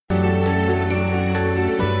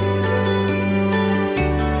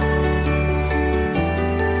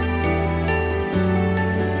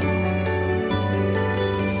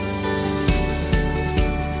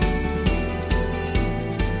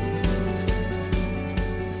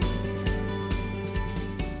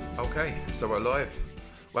Okay, so we're live.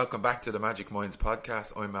 Welcome back to the Magic Minds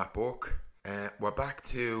podcast. I'm Matt Burke. We're back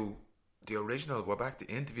to the original. We're back to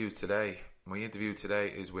interviews today. My interview today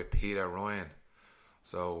is with Peter Ryan.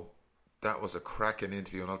 So that was a cracking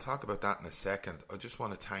interview, and I'll talk about that in a second. I just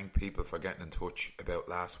want to thank people for getting in touch about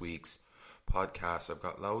last week's podcast. I've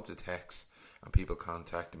got loads of texts and people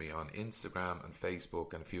contacting me on Instagram and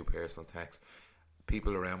Facebook and a few personal texts.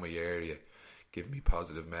 People around my area give me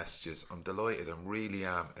positive messages. I'm delighted, I really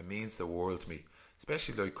am. It means the world to me,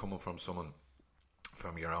 especially like coming from someone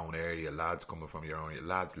from your own area, lads coming from your own area,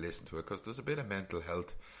 lads listen to it, because there's a bit of mental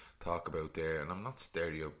health talk about there, and I'm not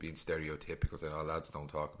being stereotypical saying all lads don't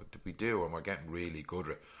talk about it. We do, and we're getting really good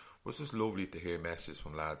at it. It was just lovely to hear messages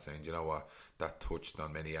from lads saying, you know what, that touched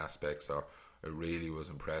on many aspects, or it really was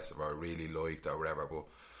impressive, or I really liked, or whatever. But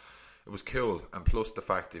it was cool, and plus the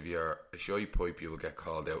fact if you're a shy pipe, you will get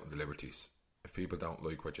called out in the liberties. If people don't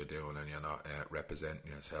like what you're doing and you're not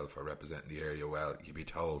representing yourself or representing the area well, you'll be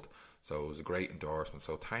told. So it was a great endorsement.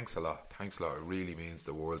 So thanks a lot. It really means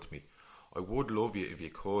the world to me. I would love you, if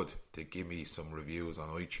you could, to give me some reviews on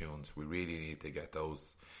iTunes. We really need to get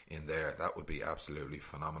those in there. That would be absolutely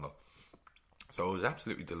phenomenal. So I was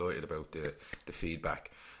absolutely delighted about the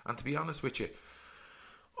feedback. And to be honest with you,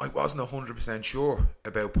 I wasn't 100% sure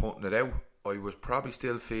about putting it out. I was probably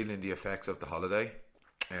still feeling the effects of the holiday.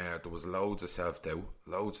 There was loads of self-doubt.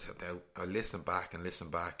 I listened back,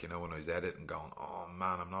 you know, when I was editing, going, oh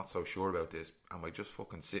man, I'm not so sure about this. Am I just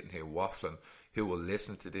fucking sitting here waffling? Who will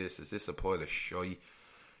listen to this? Is this a pile of shite?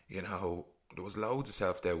 You know, there was loads of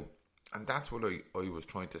self-doubt. And that's what I was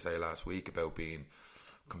trying to say last week about being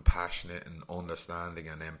compassionate and understanding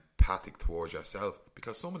and empathic towards yourself.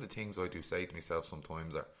 Because some of the things I do say to myself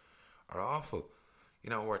sometimes are awful. You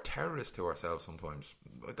know, we're terrorists to ourselves sometimes.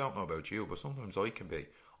 I don't know about you, but sometimes I can be.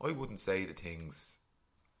 I wouldn't say the things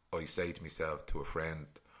I say to myself to a friend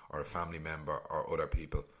or a family member or other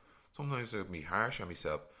people. Sometimes I would be harsh on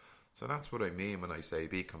myself. So that's what I mean when I say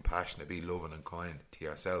be compassionate, be loving and kind to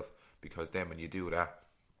yourself. Because then when you do that,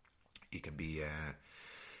 you can be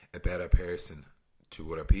a better person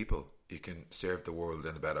to other people. You can serve the world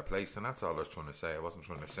in a better place. And that's all I was trying to say. I wasn't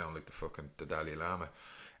trying to sound like the Dalai Lama.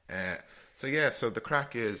 So the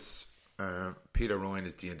crack is Peter Ryan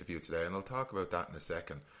is the interview today, and I'll talk about that in a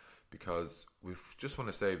second, because we've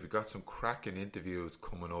got some cracking interviews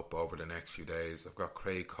coming up over the next few days. I've got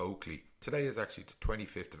Craig Coakley. Today is actually the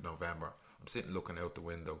 25th of November. I'm sitting looking out the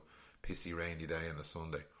window, pissy rainy day on a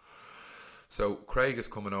Sunday. So Craig is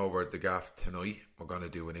coming over at the gaff tonight. We're going to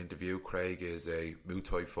do an interview. Craig is a Muay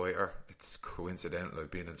Thai fighter. It's coincidental,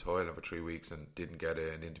 I've been in Thailand for 3 weeks and didn't get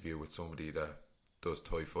an interview with somebody that does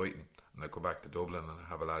Thai fighting, and I go back to Dublin and I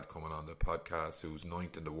have a lad coming on the podcast who's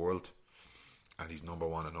 9th in the world, and he's number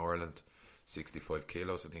 1 in Ireland, 65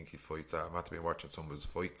 kilos I think he fights at. I'm about to be watching some of his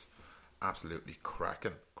fights. Absolutely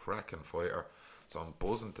cracking fighter. So I'm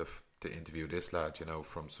buzzing to interview this lad, you know,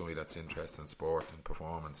 from somebody that's interested in sport and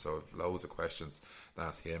performance. So I've loads of questions to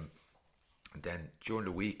ask him. And then during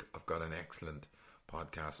the week I've got an excellent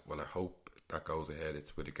podcast. Well, I hope that goes ahead.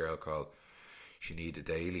 It's with a girl called Shanita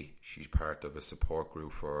Daly. She's part of a support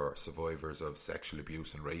group for survivors of sexual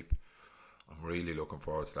abuse and rape. I'm really looking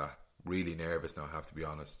forward to that. Really nervous now, I have to be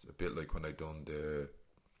honest. A bit like when I done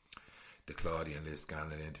the Claudia and Liz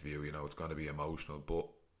Scanlon interview. You know, it's going to be emotional, but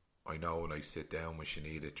I know when I sit down with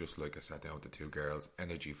Shanita, just like I sat down with the two girls,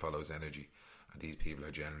 energy follows energy, and these people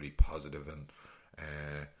are generally positive and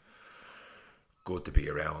good to be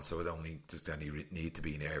around. So I don't need to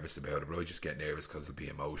be nervous about it, but I just get nervous because it'll be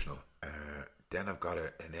emotional. Then I've got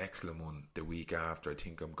an excellent one the week after. I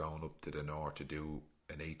think I'm going up to the north to do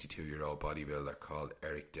an 82-year-old bodybuilder called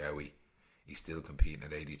Eric Dowie. He's still competing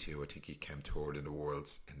at 82. I think he came third in the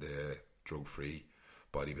worlds in the drug-free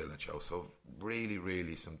bodybuilding show. So really,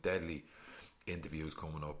 really some deadly interviews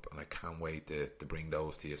coming up, and I can't wait to bring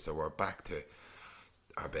those to you. So we're back to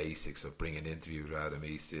our basics of bringing interviews rather than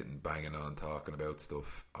me sitting banging on talking about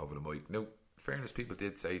stuff over the mic. Now, fairness, people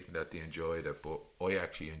did say to me that they enjoyed it, but I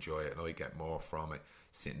actually enjoy it, and I get more from it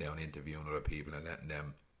sitting down interviewing other people and letting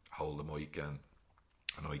them hold the mic, and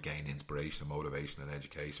I gain inspiration, motivation and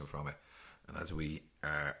education from it. And as we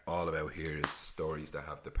are all about here, is stories that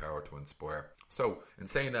have the power to inspire. So in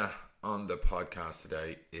saying that, on the podcast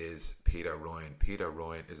today is Peter Ryan. Peter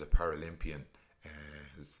Ryan is a Paralympian,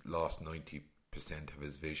 has lost 90% of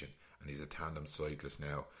his vision, and he's a tandem cyclist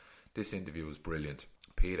now. This interview was brilliant.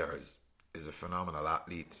 Peter is a phenomenal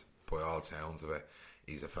athlete by all sounds of it.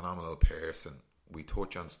 He's a phenomenal person. We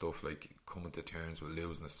touch on stuff like coming to terms with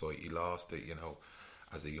losing his sight. He lost it, you know,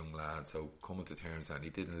 as a young lad. So coming to terms, and he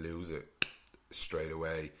didn't lose it straight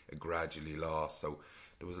away. It gradually lost. So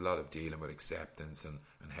there was a lot of dealing with acceptance and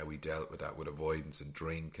how he dealt with that, with avoidance and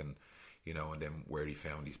drink, and you know, and then where he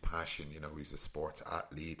found his passion. You know, he's a sports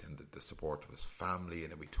athlete, and the support of his family,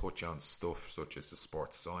 and then we touch on stuff such as the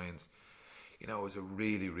sports science. You know, it was a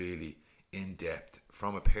really, really in-depth,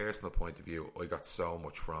 from a personal point of view. I got so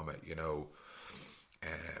much from it, you know,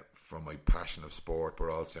 from my passion of sport,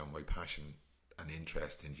 but also my passion and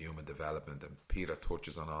interest in human development, and Peter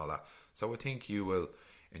touches on all that. So I think you will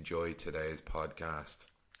enjoy today's podcast.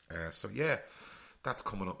 So yeah, that's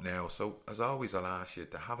coming up now. So as always, I'll ask you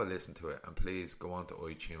to have a listen to it, and please go on to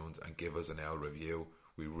iTunes and give us an L review.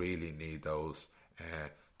 We really need those.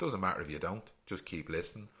 Doesn't matter if you don't, just keep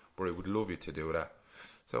listening, but I would love you to do that.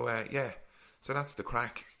 So yeah, so that's the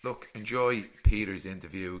crack. Look, enjoy Peter's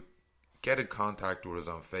interview. Get in contact with us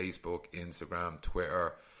on Facebook, Instagram,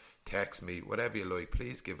 Twitter. Text me, whatever you like.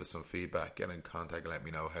 Please give us some feedback. Get in contact and let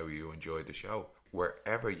me know how you enjoyed the show.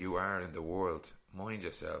 Wherever you are in the world, mind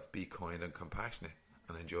yourself, be kind and compassionate,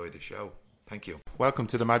 and enjoy the show. Thank you. Welcome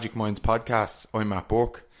to the Magic Minds podcast. I'm Matt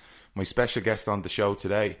Burke. My special guest on the show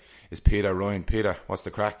today is Peter Ryan. Peter, what's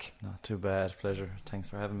the crack? Not too bad. Pleasure. Thanks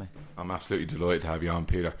for having me. I'm absolutely delighted to have you on,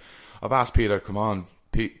 Peter. I've asked Peter, come on.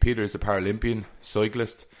 Peter is a Paralympian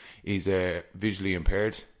cyclist. He's visually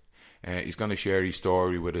impaired. He's going to share his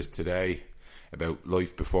story with us today about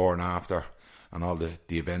life before and after, and all the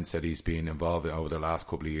events that he's been involved in over the last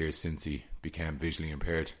couple of years since he became visually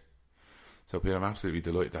impaired. So Peter, I'm absolutely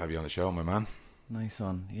delighted to have you on the show, my man. Nice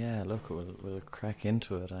one. Yeah, look, we'll crack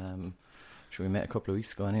into it. We met a couple of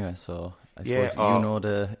weeks ago anyway, so I suppose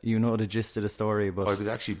you know the gist of the story. But I was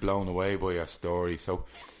actually blown away by your story. So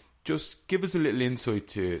just give us a little insight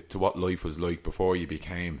to what life was like before you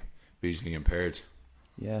became visually impaired.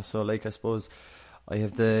 Yeah, so like I suppose I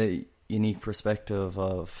have the unique perspective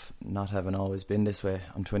of not having always been this way.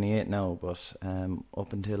 I'm 28 now, but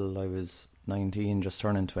up until I was 19, just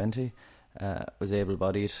turning 20, was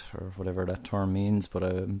able-bodied, or whatever that term means, but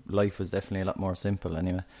life was definitely a lot more simple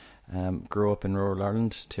anyway. Grew up in rural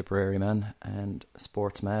Ireland, Tipperary man, and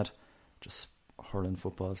sports mad, just hurling,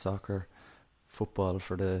 football, soccer, football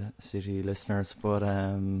for the city listeners. But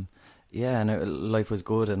yeah, and life was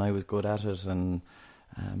good, and I was good at it, and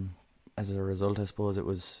as a result, I suppose it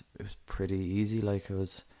was pretty easy. Like, I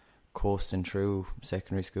was coasting through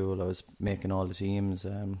secondary school. I was making all the teams.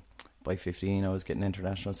 By 15, I was getting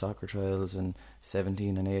international soccer trials, and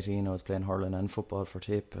 17 and 18, I was playing hurling and football for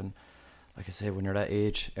Tip. And like I said, when you're that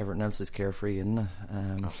age, everything else is carefree, isn't it?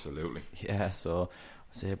 Absolutely. Yeah, so I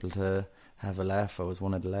was able to have a laugh. I was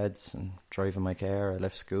one of the lads, and driving my car. I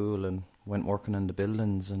left school and went working in the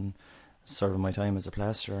buildings and serving my time as a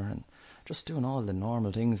plasterer, and just doing all the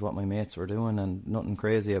normal things what my mates were doing, and nothing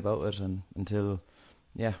crazy about it. And until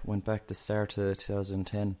went back the start of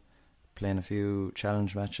 2010, playing a few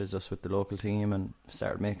challenge matches just with the local team, and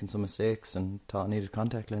started making some mistakes and thought I needed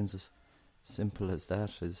contact lenses. Simple as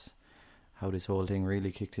that is how this whole thing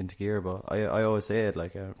really kicked into gear. But I always say it,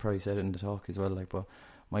 like I probably said it in the talk as well, like, but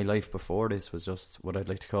my life before this was just what I'd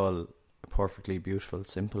like to call a perfectly beautiful,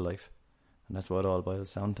 simple life, and that's what it all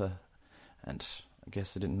boils down to. And I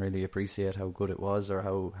guess I didn't really appreciate how good it was, or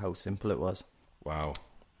how simple it was. Wow.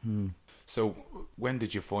 So when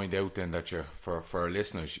did you find out then that you're, for our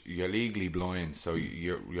listeners, you're legally blind, so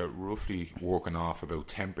you're roughly working off about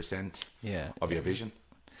 10% of your vision?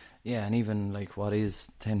 Yeah, and even like, what is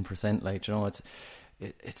 10%? Like, you know,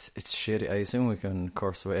 it's shit. I assume we can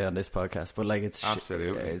curse away on this podcast, but like, it's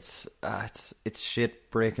absolutely it's shit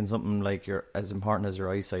breaking something like your as important as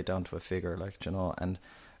your eyesight down to a figure, like, you know. And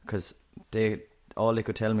because all they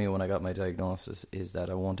could tell me when I got my diagnosis is that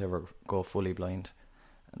I won't ever go fully blind.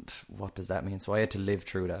 And what does that mean? So I had to live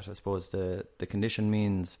through that. I suppose the condition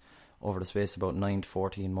means over the space of about 9 to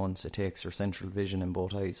 14 months, it takes your central vision in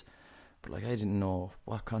both eyes. But like, I didn't know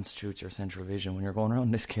what constitutes your central vision when you're going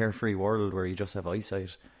around this carefree world where you just have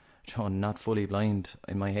eyesight, you know, not fully blind.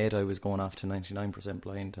 In my head, I was going off to 99%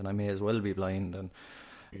 blind, and I may as well be blind. And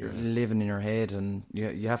you're living in your head, and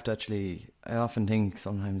you have to actually. I often think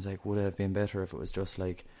sometimes, like, would it have been better if it was just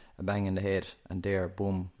like a bang in the head and there,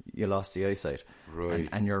 boom, you lost the eyesight, right?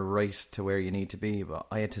 And you're right to where you need to be. But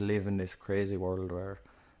I had to live in this crazy world where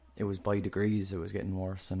it was by degrees. It was getting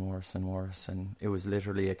worse and worse and worse, and it was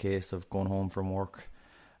literally a case of going home from work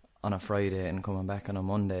on a Friday and coming back on a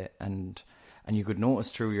Monday, and you could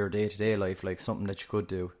notice through your day-to-day life, like, something that you could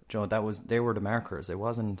do. You know, they were the markers. It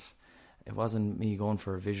wasn't me going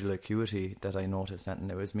for visual acuity that I noticed that,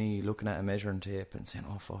 and it was me looking at a measuring tape and saying,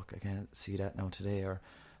 oh fuck, I can't see that now today, or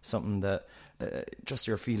something that just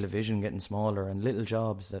your field of vision getting smaller, and little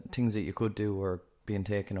jobs, that things that you could do were being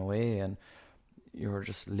taken away, and you were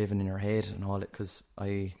just living in your head and all it. Because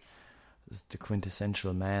was the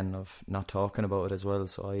quintessential man of not talking about it as well.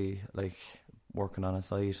 So I, like, working on a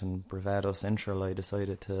site in Bravado Central, I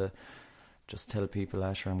decided to just tell people,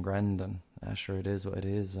 Asher, I'm grand, and Asher, it is what it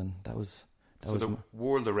is. And that was the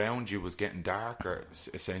world around you was getting darker,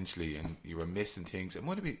 essentially, and you were missing things.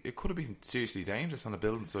 It could have been seriously dangerous on the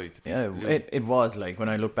building site. Yeah, it was, like, when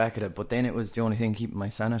I look back at it. But then it was the only thing keeping my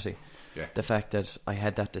sanity. Yeah. The fact that I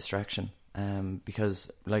had that distraction. Because,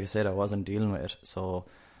 like I said, I wasn't dealing with it. So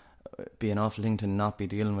it'd be an awful thing to not be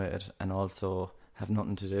dealing with it and also have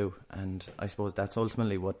nothing to do. And I suppose that's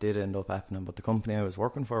ultimately what did end up happening. But the company I was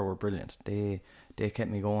working for were brilliant. They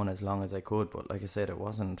kept me going as long as I could. But like I said, it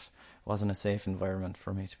wasn't a safe environment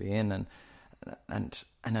for me to be in. And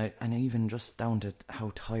even just down to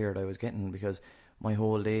how tired I was getting, because my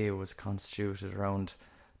whole day was constituted around,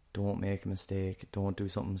 don't make a mistake, don't do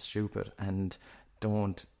something stupid, and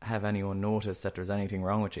don't have anyone notice that there's anything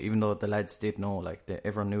wrong with you. Even though the lads did know, like,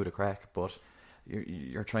 everyone knew the crack, but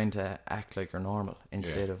you're trying to act like you're normal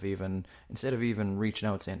instead of even reaching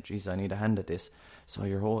out saying, "Geez, I need a hand at this." So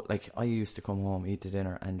your whole, like, I used to come home, eat the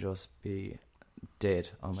dinner, and just be dead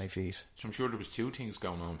on my feet. So I'm sure there was two things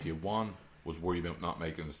going on for you. One was worry about not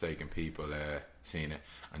making a mistake and people seeing it,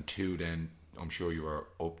 and two, then I'm sure you were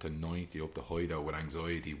up to 90, up to hideout with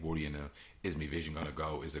anxiety, worrying, is my vision going to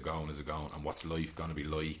go? Is it going? And what's life going to be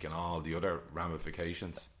like? And all the other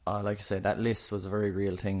ramifications. Like I said, that list was a very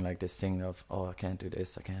real thing, like this thing of, I can't do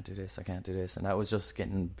this, I can't do this, I can't do this. And that was just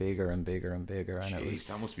getting bigger and bigger and bigger. And Jeez,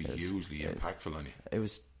 that must be hugely impactful on you. It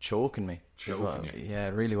was choking me. Yeah,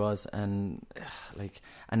 it really was. And like,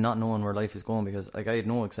 and not knowing where life is going, because like I had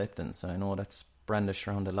no acceptance, and I know that's brandished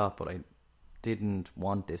around a lot, but I didn't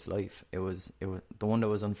want this life. It was the one that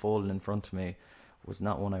was unfolding in front of me was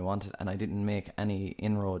not one I wanted, and I didn't make any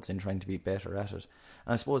inroads in trying to be better at it.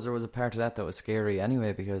 And I suppose there was a part of that was scary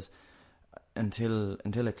anyway, because until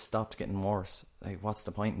it stopped getting worse, like, what's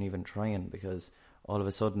the point in even trying? Because all of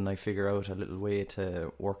a sudden I figure out a little way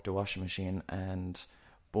to work the washing machine, and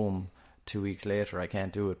boom, 2 weeks later I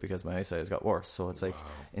can't do it because my eyesight has got worse. So it's like,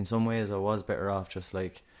 in some ways I was better off just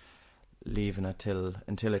like leaving it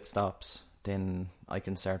until it stops, then I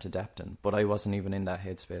can start adapting. But I wasn't even in that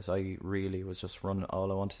headspace. I really was just running.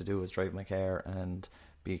 All I wanted to do was drive my car and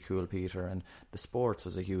be cool Peter, and the sports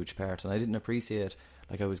was a huge part, and I didn't appreciate,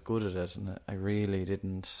 like, I was good at it, and I really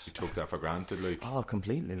didn't. You took that for granted, like? Oh,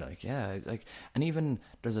 completely, like, yeah, like, and even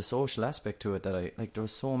there's a social aspect to it that there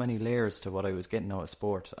was so many layers to what I was getting out of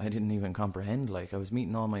sport I didn't even comprehend. Like, I was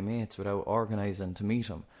meeting all my mates without organising to meet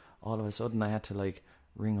them. All of a sudden I had to, like,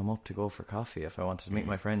 ring them up to go for coffee if I wanted to meet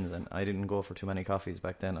my friends, and I didn't go for too many coffees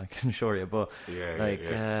back then, I can assure you. But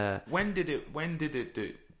when did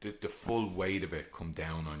the full weight of it come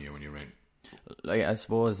down on you when you were in? Like, I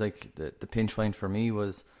suppose, like, the pinch point for me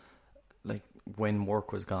was like when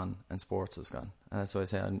work was gone and sports was gone. And that's why I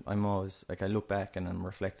say I'm always, like, I look back and I'm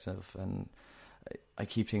reflective, and I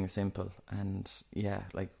keep things simple. And yeah,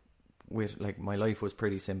 like, with, like, my life was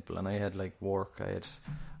pretty simple, and I had, like, work,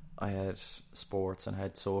 I had sports, and I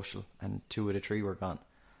had social, and 2 of the 3 were gone.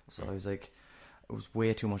 So I was like, it was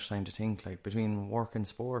way too much time to think. Like, between work and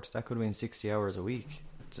sport, that could have been 60 hours a week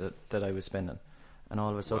that I was spending, and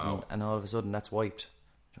all of a sudden that's wiped.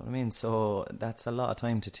 Do you know what I mean? So that's a lot of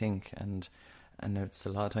time to think, and it's a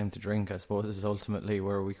lot of time to drink, I suppose, is ultimately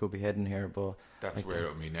where we could be heading here. But that's, like,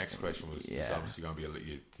 where my next question was. Yeah. It's obviously going to be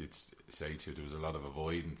you did say too, there was a lot of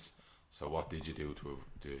avoidance. So what did you do to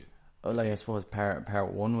well, like, I suppose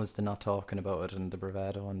part one was the not talking about it, and the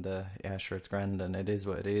bravado, and the, yeah, sure, it's grand and it is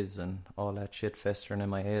what it is, and all that shit festering in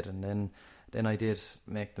my head. And then I did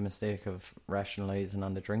make the mistake of rationalising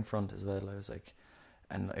on the drink front as well. I was like,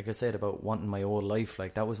 and like I said about wanting my old life,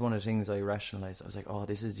 like, that was one of the things I rationalised. I was like, oh,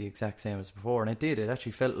 this is the exact same as before. And it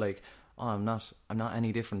actually felt like, oh, I'm not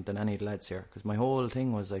any different than any of the lads here, because my whole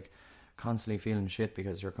thing was, like, constantly feeling shit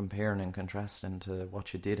because you're comparing and contrasting to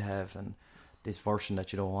what you did have and this version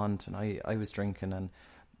that you don't want. And I was drinking, and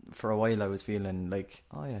for a while I was feeling like,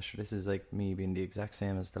 oh yeah, sure, this is like me being the exact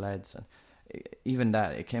same as the lads. And even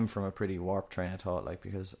that, it came from a pretty warped train of thought, like,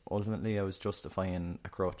 because ultimately I was justifying a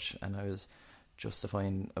crutch, and I was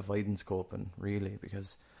justifying avoidance coping, really,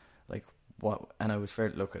 because, like, what, and I was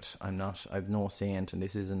fair. Look, I've no saint, and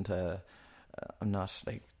this isn't I'm not,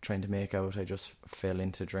 like, trying to make out I just fell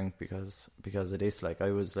into drink because of this. Like,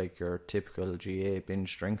 I was like your typical GA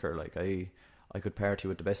binge drinker. Like, I could party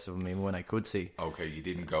with the best of them even when I could see. Okay, you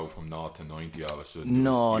didn't go from 0 to 90 all of a sudden.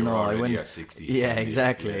 No, I went at 60. Yeah, 70,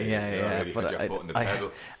 exactly. Yeah.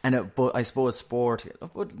 But I suppose sport.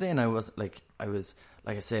 But then I was like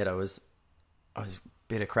I said, I was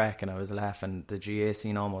bit of crack, and I was laughing. The GA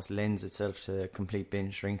scene almost lends itself to complete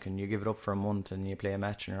binge drinking. You give it up for a month and you play a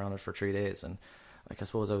match and you're on it for 3 days. And like, I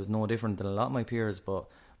suppose I was no different than a lot of my peers, but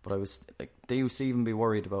I was like, they used to even be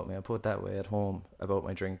worried about me, I put it that way, at home about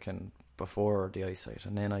my drinking before the eyesight.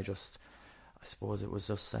 And then I suppose it was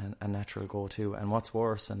just a natural go-to. And what's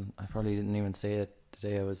worse, and I probably didn't even say it the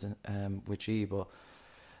day I was with G, but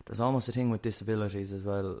there's almost a thing with disabilities as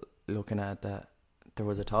well, looking at that there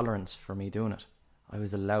was a tolerance for me doing it. I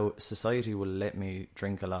was allowed, society will let me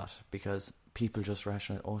drink a lot because people just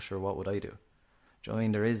rationalize, oh sure, what would I do? Do you know what I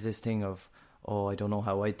mean? There is this thing of, oh, I don't know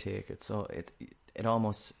how I'd take it. So it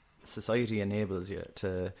almost, society enables you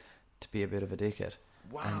to be a bit of a dickhead.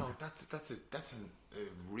 Wow, that's a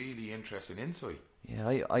really interesting insight. Yeah,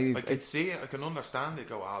 I can see it, I can understand it.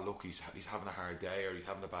 Go, look, he's having a hard day, or he's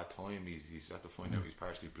having a bad time. He's had to find out he's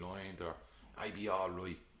partially blind, or I'd be all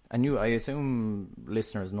right. And I assume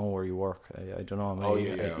listeners know where you work. I don't know. I'm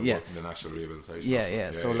working in the National Rehabilitation Hospital.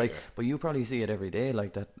 Yeah. So but you probably see it every day,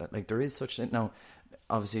 like that. Like there is such now.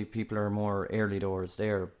 Obviously, people are more early doors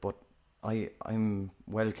there, but I'm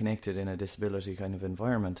well connected in a disability kind of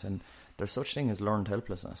environment, and there's such thing as learned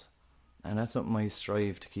helplessness, and that's something I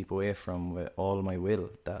strive to keep away from with all my will.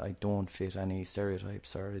 That I don't fit any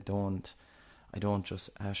stereotypes, or I don't just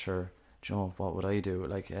sure, you know, what would I do?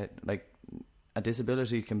 Like a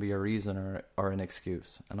disability can be a reason or an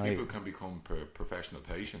excuse, and people can become professional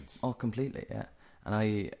patients. Oh, completely, yeah.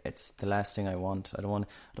 And it's the last thing I want. I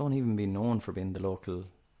don't even be known for being the local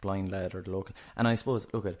blind lad or the local. And I suppose,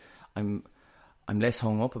 I'm less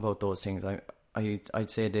hung up about those things.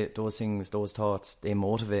 I'd say that those things, those thoughts, they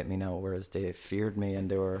motivate me now, whereas they feared me and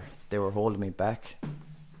they were holding me back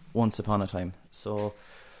once upon a time. So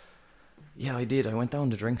yeah, I did. I went down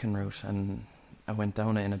the drinking route, and I went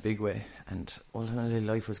down it in a big way, and ultimately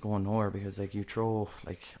life was going nowhere because you throw,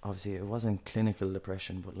 obviously it wasn't clinical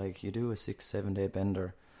depression, but you do a 6-7 day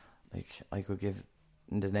bender, I could give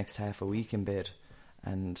the next half a week in bed,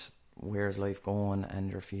 and where's life going, and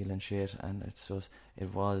you're feeling shit, and it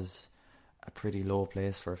was a pretty low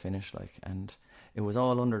place for a finish, and it was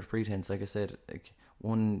all under the pretense, like I said,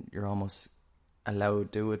 one, you're almost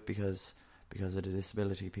allowed to do it because of the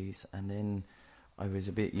disability piece, and then I was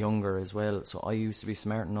a bit younger as well, so I used to be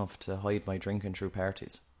smart enough to hide my drinking through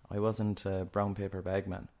parties. I wasn't a brown paper bag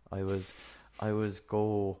man. I was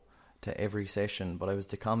go to every session, but I was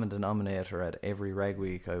the common denominator at every rag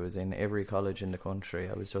week. I was in every college in the country.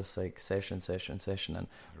 I was just session, and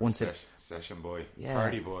once session boy, yeah,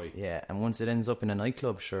 party boy, yeah. And once it ends up in a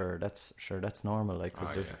nightclub, that's normal,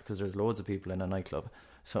 because there's loads of people in a nightclub,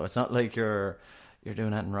 so it's not like you're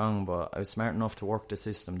doing nothing wrong. But I was smart enough to work the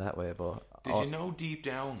system that way. But did you know deep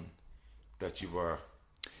down that you were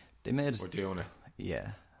doing it?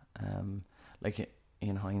 Yeah,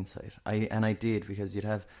 in hindsight, I did, because you'd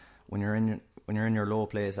have when you're in your low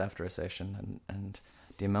place after a session, and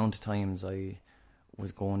the amount of times I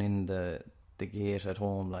was going in the gate at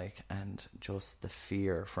home, and just the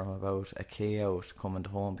fear from about a K out coming to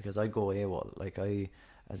home, because I'd go AWOL,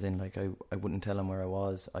 I wouldn't tell him where I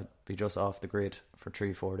was. I'd be just off the grid for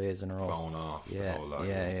 3-4 days in a row. Phone off. Yeah,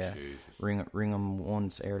 yeah. Jesus. Ring him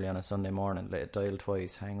once early on a Sunday morning, let it dial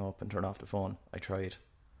twice, hang up and turn off the phone. I tried.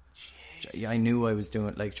 Jesus. Yeah, I knew I was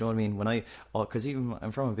doing, do you know what I mean? Because even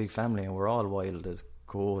I'm from a big family and we're all wild as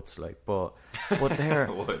goats, but they're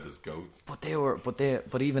wild as goats.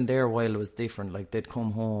 But even their wild was different. They'd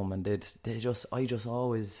come home and I just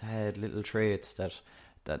always had little traits that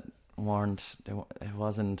weren't, it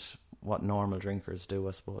wasn't what normal drinkers do,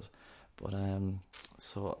 I suppose. But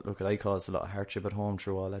so look, I caused a lot of hardship at home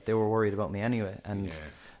through all that. They were worried about me anyway, and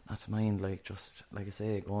not to mind, just like I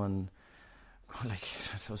say, going there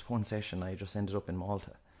was one session I just ended up in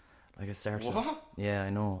Malta. I started. What? Yeah, I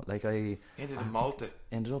know. I ended in Malta.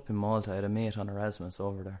 Ended up in Malta. I had a mate on Erasmus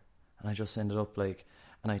over there, and I just ended up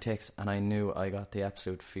and I text, and I knew I got the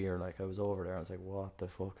absolute fear. I was over there, I was like, what the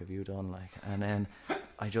fuck have you done? And then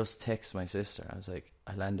I just text my sister. I was like,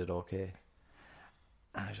 I landed okay.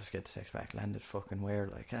 And I just get the text back, landed fucking where?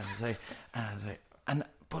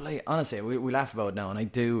 But honestly, we laugh about it now, and I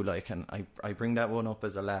do, and I bring that one up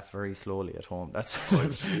as a laugh very slowly at home. That's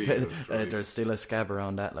there's still a scab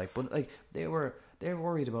around that, but they were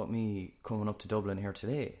worried about me coming up to Dublin here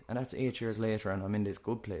today, and that's 8 years later, and I'm in this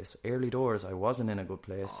good place. Early doors, I wasn't in a good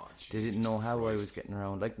place. They didn't know how I was getting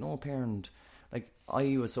around. No parent,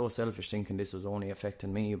 I was so selfish thinking this was only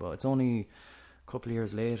affecting me, but it's only a couple of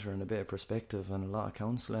years later and a bit of perspective and a lot of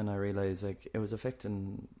counselling, I realised it was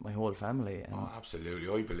affecting my whole family. Absolutely.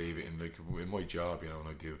 I believe it in my job, when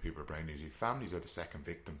I deal with people with brain injury, families are the second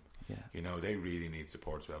victim. Yeah. You know, they really need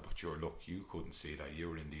support as well. But you couldn't see that. You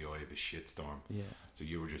were in the eye of a shitstorm. Yeah. So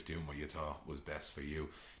you were just doing what you thought was best for you.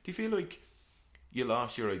 Do you feel like you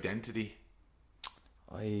lost your identity?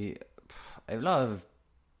 I have a lot of...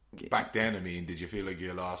 Back then, I mean, did you feel like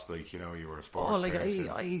you lost, like, you know, you were a sports person?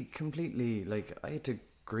 I completely, like, I had to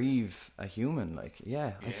grieve a human, like,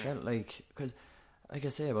 yeah. I felt like, because, like I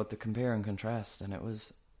say about the compare and contrast, and there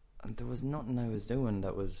was nothing I was doing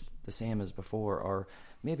that was the same as before, or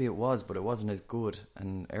maybe it was, but it wasn't as good,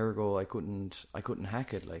 and ergo I couldn't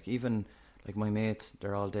hack it. Like, even, like, my mates,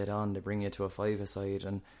 they're all dead on, they bring you to a five-a-side,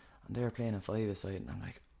 and they're playing a five-a-side, and I'm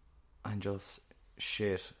like, I'm just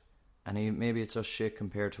shit. And maybe it's just shit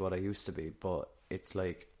compared to what I used to be, but it's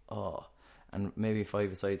like, oh. And maybe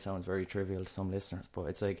five-a-side sounds very trivial to some listeners, but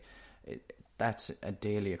it's like, that's a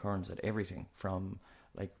daily occurrence at everything, from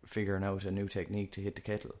like figuring out a new technique to hit the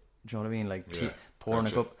kettle. Do you know what I mean? Like pouring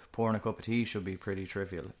a cup of tea should be pretty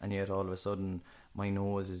trivial, and yet all of a sudden my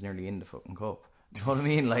nose is nearly in the fucking cup. Do you know what I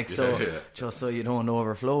mean? Like, just so you don't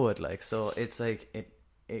overflow it. Like, so it's like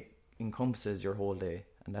it encompasses your whole day.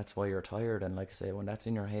 And that's why you're tired. And like I say, when that's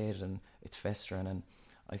in your head and it's festering, and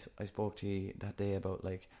I spoke to you that day about,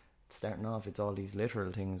 like, starting off, it's all these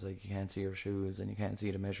literal things, like you can't see your shoes and you can't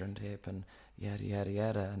see the measuring tape and yada yada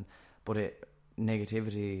yada, but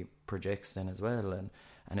negativity projects then as well, and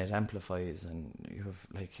it amplifies, and you have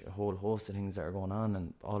like a whole host of things that are going on,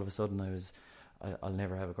 and all of a sudden I'll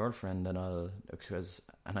never have a girlfriend, and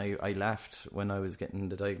I laughed when I was getting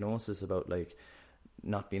the diagnosis about, like,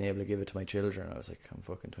 not being able to give it to my children. I was like, I'm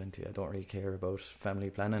fucking 20, I don't really care about family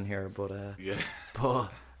planning here, but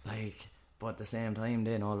at the same time,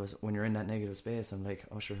 then when you're in that negative space, I'm like,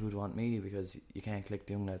 oh sure, who'd want me, because you can't collect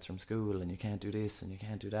the young lads from school, and you can't do this and you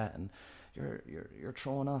can't do that, and you're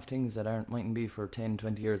throwing off things that mightn't be for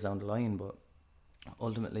 10-20 years down the line, but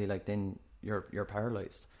ultimately, like, then you're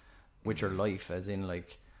paralysed with your life, as in,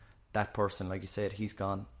 like, that person, like you said, he's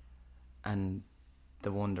gone, and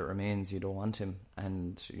the one that remains, you don't want him,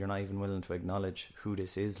 and you're not even willing to acknowledge who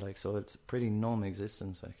this is, like, so it's pretty numb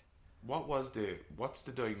existence, like. What's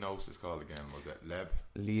the diagnosis called again? Was it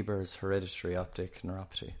Leber's hereditary optic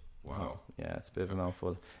neuropathy. Wow. Yeah, it's a bit of a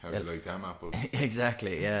mouthful. How do you like them apples?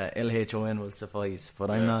 Exactly, yeah. LHON will suffice, but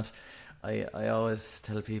I'm not. I always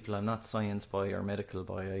tell people I'm not science boy or medical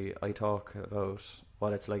boy. I talk about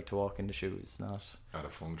what it's like to walk in the shoes, not at a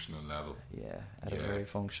functional level. Yeah, at a very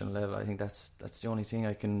functional level. I think that's the only thing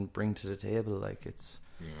I can bring to the table. Like, it's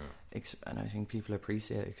and I think people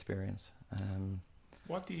appreciate experience.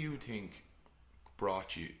 What do you think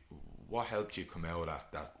what helped you come out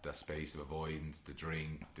at that space of avoidance, the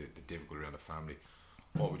drink, the difficulty around the family?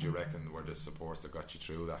 What would you reckon were the supports that got you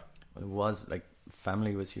through that? Well, it was, like,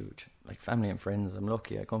 family was huge. Like, family and friends. I'm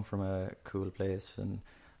lucky. I come from a cool place, and,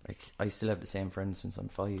 like, I still have the same friends since I'm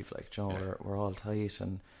 5. Like, you know, we're all tight,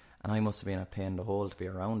 and I must have been a pain in the hole to be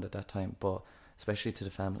around at that time, but especially to the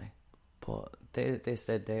family. But they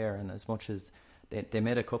stayed there, and as much as they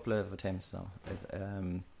made a couple of attempts now.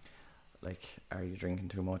 Like, are you drinking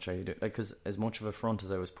too much? Are you like, because as much of a front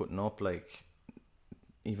as I was putting up, like,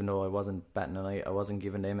 even though I wasn't batting an eye, I wasn't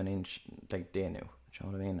giving them an inch. Like, they knew. Do you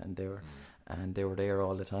know what I mean? And they were there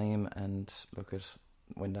all the time. And look at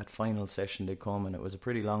when that final session did come, and it was a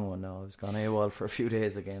pretty long one. Now I was gone AWOL for a few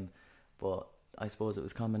days again, but I suppose it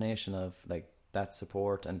was a combination of, like, that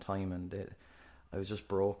support and time, and I was just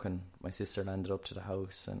broken. My sister landed up to the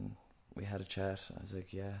house, and we had a chat. I was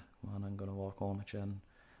like, yeah, man, I'm going to walk home with you and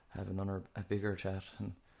have a bigger chat.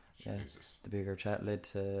 And the bigger chat led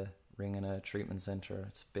to ringing a treatment centre.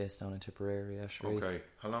 It's based down in Tipperary, Ash-Ree. Okay.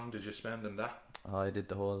 How long did you spend in that? Oh, I did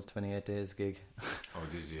the whole 28 days gig. Oh,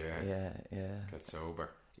 did you? Yeah. Get sober.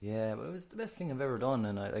 Yeah, but it was the best thing I've ever done,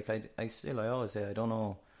 and I always say, I don't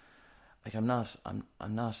know, like, I'm not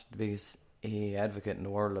the biggest AA advocate in the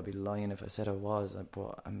world. I'd be lying if I said I was,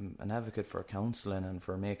 but I'm an advocate for counselling and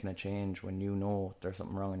for making a change when you know there's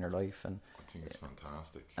something wrong in your life. And I think it's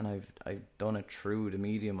fantastic. And I've done it through the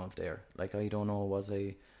medium of there. Like, I don't know, was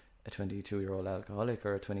I a 22-year-old alcoholic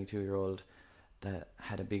or a 22-year-old that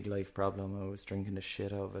had a big life problem? I was drinking the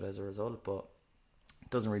shit out of it as a result, but it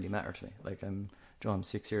doesn't really matter to me. Like, I'm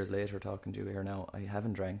 6 years later talking to you here now. I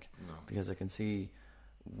haven't drank because I can see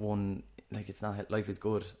like, it's not, life is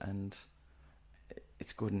good, and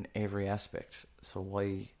it's good in every aspect. So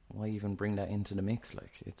why even bring that into the mix?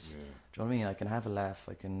 Like, it's, do you know what I mean? I can have a laugh,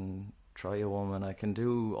 I can try a woman, I can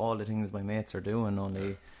do all the things my mates are doing,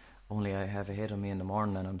 only I have a head on me in the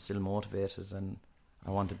morning, and I'm still motivated, and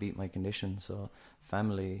I want to beat my condition. So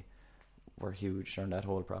family were huge during that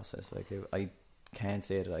whole process. Like, I can't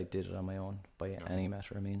say that I did it on my own by any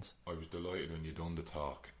matter of means. I was delighted when you done the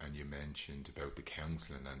talk and you mentioned about the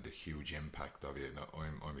counselling and the huge impact of it. Now,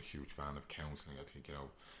 I'm a huge fan of counselling. I think, you know,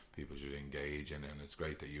 people should engage in it, and it's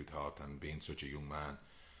great that you talked, and being such a young man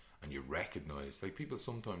and you recognise, like, people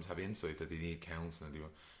sometimes have insight that they need counselling,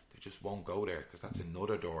 they just won't go there because that's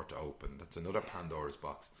another door to open, that's another Pandora's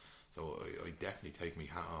box. So I definitely take my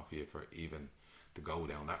hat off you for even to go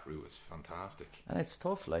down that route. Is fantastic. And it's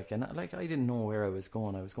tough, like, and like, I didn't know where I was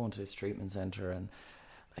going. I was going to this treatment centre, and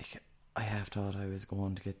like, I half thought I was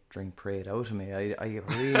going to get drink prayed out of me. I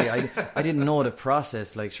really I didn't know the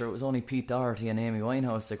process. Like, sure, it was only Pete Doherty and Amy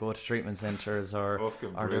Winehouse that go to treatment centres, or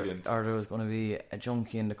there was going to be a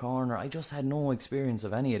junkie in the corner. I just had no experience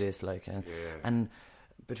of any of this, like, and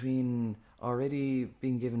between already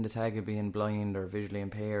being given the tag of being blind or visually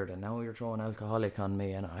impaired, and now you're throwing alcoholic on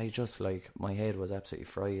me, and I just, like, my head was absolutely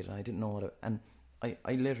fried, and I didn't know what to, and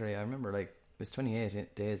I literally, I remember, like, it was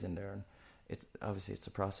 28 days in there, and it's obviously it's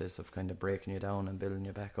a process of kind of breaking you down and building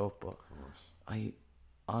you back up, but I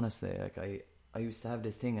honestly, like, I used to have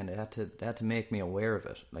this thing, and they had to make me aware of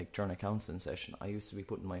it, like, during a counselling session. I used to be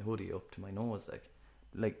putting my hoodie up to my nose,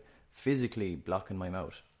 like physically blocking my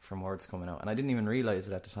mouth from words coming out, and I didn't even realise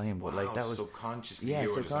it at the time, but like, that was subconsciously,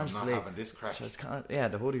 you were just, I'm not having this crack.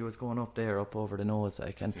 The hoodie was going up there, up over the nose,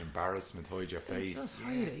 like, and the embarrassment hide your face.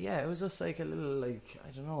 It was just like a little, like,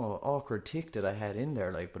 I don't know, awkward tick that I had in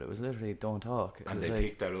there, like, but it was literally don't talk. And they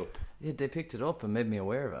picked that up. Yeah, they picked it up and made me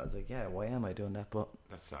aware of it. I was like, yeah, why am I doing that? But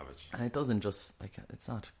that's savage. And it doesn't just, like, it's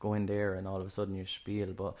not going there and all of a sudden you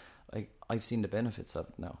spiel, but like, I've seen the benefits of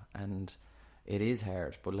it now, and it is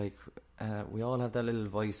hard, but like, we all have that little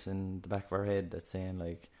voice in the back of our head that's saying,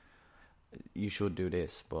 like, you should do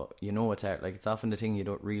this, but you know it's hard. Like, it's often the thing you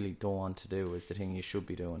don't want to do is the thing you should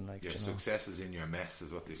be doing. Like, your success is in your mess,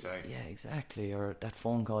 is what they say. Yeah, exactly. Or that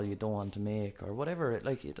phone call you don't want to make, or whatever.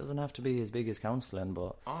 Like, it doesn't have to be as big as counselling,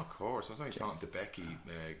 but of course. I was only talking to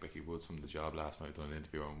Becky Woods from the job last night, done an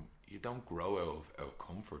interview, and you don't grow out of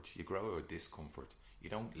comfort, you grow out of discomfort.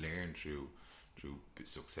 You don't learn through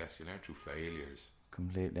success, you learn through failures.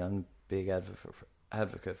 Completely. I'm a big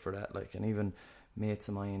advocate for that, like, and even mates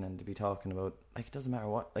of mine, and to be talking about, like, it doesn't matter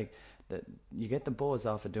what, like, that you get the buzz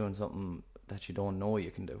off of doing something that you don't know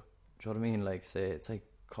you can do. Do you know what I mean? Like, say, it's like,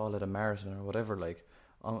 call it a marathon or whatever. Like,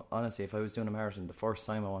 honestly, if I was doing a marathon, the first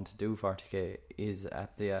time I want to do 40k is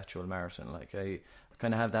at the actual marathon. Like, I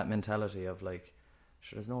kind of have that mentality of, like,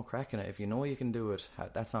 sure, there's no crack in it. If you know you can do it,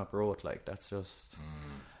 that's not growth. Like, that's just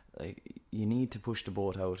like, you need to push the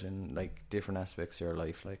boat out in, like, different aspects of your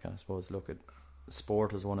life. Like, I suppose, look at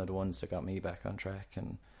sport was one of the ones that got me back on track,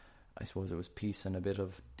 and I suppose it was piecing a bit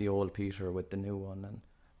of the old Peter with the new one, and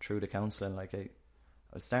through the counselling, like, I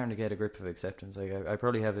was starting to get a grip of acceptance. Like, I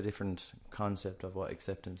probably have a different concept of what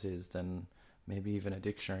acceptance is than maybe even a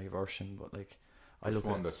dictionary version, but like, I look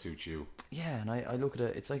at one that suits you. Yeah, and I look at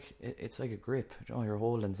it. It's like a grip. You know, you're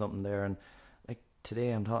holding something there, and like,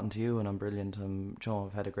 today I'm talking to you, and I'm brilliant.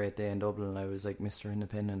 I've had a great day in Dublin. I was like Mr.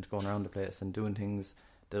 Independent, going around the place and doing things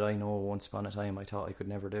that I know once upon a time I thought I could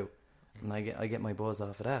never do, and I get my buzz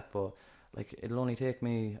off of that. But like, it'll only take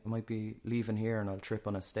me, I might be leaving here and I'll trip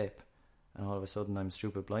on a step, and all of a sudden I'm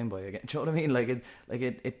stupid blind boy again. Do you know what I mean?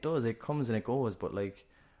 It does, it comes and it goes, but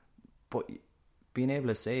being able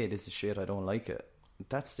to say, this is shit, I don't like it,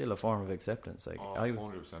 that's still a form of acceptance. Like, 100%,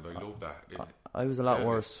 I love that. I was a lot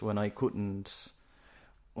worse when I couldn't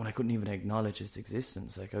even acknowledge its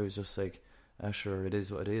existence. Like, I was just like, sure, it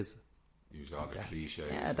is what it is. Use all the cliches.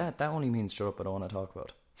 Yeah, that only means shut up, I don't want to talk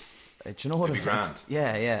about. Do you know what? It'd be grand.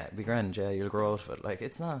 Yeah, it'd be grand. Yeah, you'll grow out of it. Like,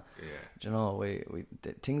 it's not. Yeah. Do you know,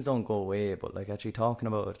 things don't go away, but like, actually talking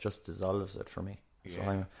about it just dissolves it for me. Yeah.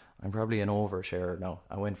 So I'm probably an oversharer now.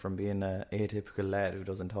 I went from being a atypical lad who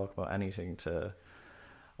doesn't talk about anything to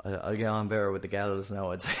I'll get on better with the gals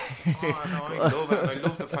now, I'd say. Oh, no, I love it. And I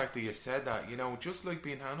love the fact that you said that. You know, just like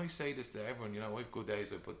being, and I say this to everyone, you know, I have good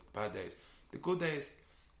days, I put bad days. The good days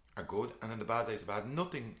are good, and then the bad days are bad.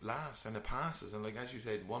 Nothing lasts, and it passes. And like, as you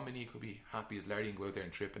said, 1 minute you could be happy as Larry and go out there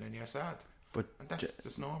and tripping, and you're sad. And that's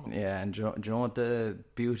just normal. Yeah, and do you know what the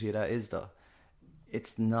beauty of that is, though?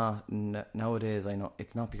 It's not, nowadays, I know,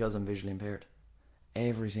 it's not because I'm visually impaired.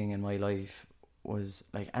 Everything in my life was,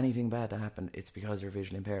 like, anything bad that happened, it's because you're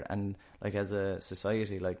visually impaired. And like, as a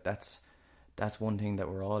society, like, that's one thing that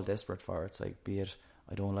we're all desperate for. It's like, be it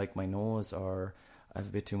I don't like my nose, or I have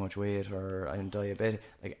a bit too much weight, or I'm diabetic,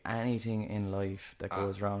 like anything in life that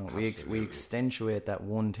goes wrong, we accentuate that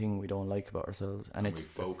one thing we don't like about ourselves, and it's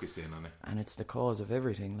we focus in on it, and it's the cause of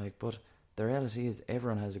everything. Like, but the reality is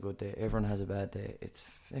everyone has a good day, everyone has a bad day. It's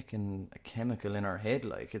fucking a chemical in our head,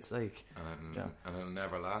 like it's like, and it'll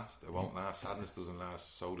never last. It won't last. Sadness doesn't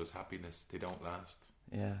last. So does happiness. They don't last.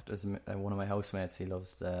 Yeah, there's one of my housemates. He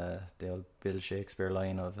loves the old Bill Shakespeare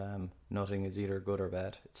line of nothing is either good or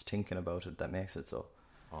bad. It's thinking about it that makes it so.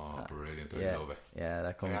 Oh, brilliant! Yeah, I love it. Yeah,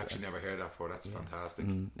 that comes. I actually never heard that before. That's fantastic.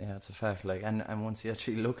 Yeah, it's a fact. Like, and once you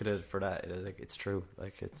actually look at it for that, it is like it's true.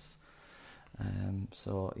 Like it's.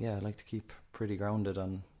 So yeah, I like to keep pretty grounded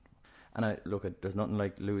on, and I look at. There's nothing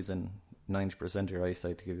like losing 90% of your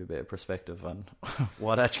eyesight to give you a bit of perspective on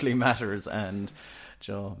what actually matters, and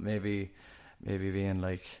you know, maybe being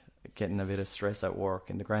like getting a bit of stress at work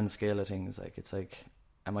in the grand scale of things. Like it's like,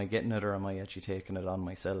 am I getting it or am I actually taking it on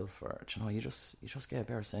myself? Or you know, you just get a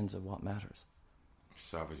better sense of what matters.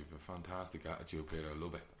 Savage, you've a fantastic attitude, Peter. I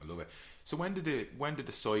love it. So when did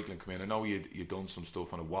the cycling come in? I know you'd done some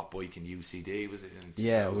stuff on a watt bike in UCD. Was it in 2000?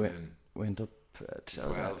 Yeah, went up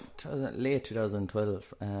 2012. Late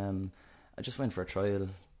 2012. I just went for a trial,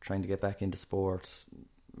 trying to get back into sport.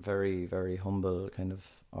 Very, very humble kind of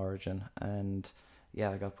origin, and yeah,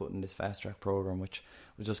 I got put in this fast track program, which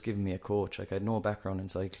was just giving me a coach. Like I had no background in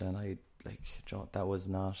cycling. That was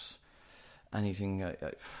not anything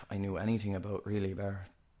I knew anything about really, bar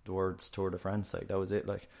the words Tour de France. Like that was it.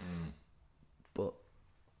 Like, but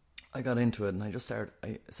I got into it and I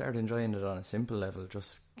started enjoying it on a simple level,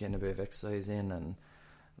 just getting a bit of exercise in, and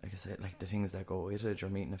like I said, like the things that go with it. You're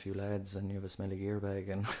meeting a few lads and you have a smelly gear bag,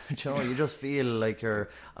 and you know, you just feel like I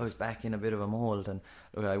was back in a bit of a mould. And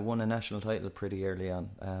look, I won a national title pretty early on.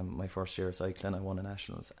 My first year of cycling, I won a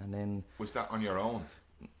nationals, and then was that on your own?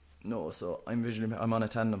 No, so I'm on a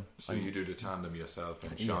tandem. So you do the tandem yourself,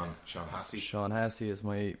 and Sean Hassey. Sean Hassey is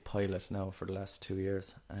my pilot now for the last 2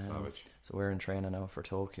 years. Savage. So we're in training now for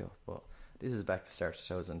Tokyo, but this is back to start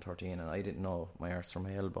 2013, and I didn't know my arse from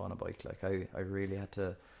my elbow on a bike. Like I really had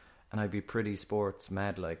to, and I'd be pretty sports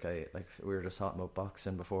mad. Like we were just talking about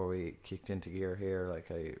boxing before we kicked into gear here.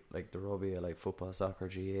 Like I like the rugby, I like football, soccer,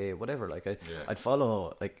 GA, whatever. Like I'd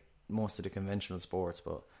follow like most of the conventional sports,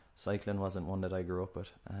 but cycling wasn't one that I grew up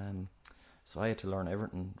with. So I had to learn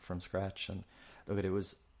everything from scratch, and look at it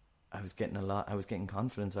was. I was getting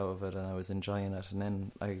confidence out of it, and I was enjoying it. And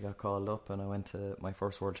then I got called up, and I went to my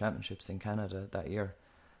first World Championships in Canada that year,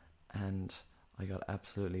 and I got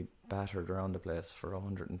absolutely battered around the place for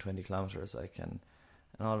 120 kilometers. And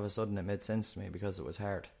all of a sudden it made sense to me because it was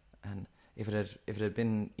hard. And if it had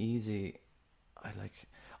been easy,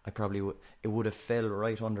 I probably would. It would have fell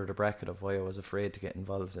right under the bracket of why I was afraid to get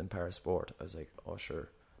involved in parasport. I was like, oh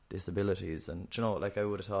sure, disabilities, and you know, like I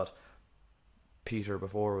would have thought Peter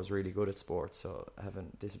before was really good at sport, so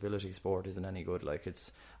having disability sport isn't any good. Like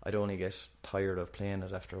I'd only get tired of playing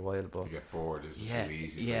it after a while, but you get bored. It's too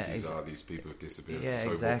easy. All these people with disabilities. Yeah,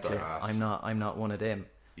 exactly. I'm not one of them.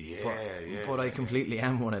 But I completely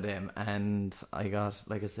am one of them, and I got,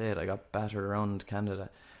 like I said, I got battered around Canada,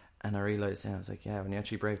 and I realised, I was like, when you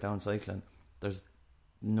actually break down cycling, there's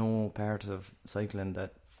no part of cycling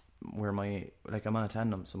that where I'm on a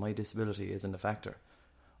tandem, so my disability isn't a factor.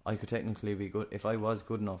 I could technically be good. If I was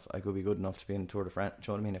good enough, I could be good enough to be in Tour de France.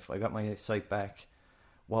 Do you know what I mean? If I got my sight back,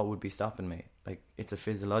 what would be stopping me? Like, it's a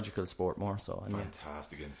physiological sport more so. And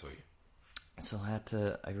fantastic insight. So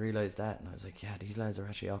I realised that, and I was like, these lads are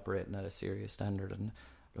actually operating at a serious standard. And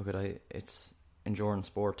look it's endurance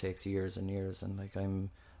sport takes years and years, and like I'm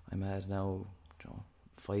at now,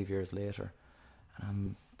 5 years later,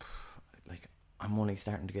 and I'm only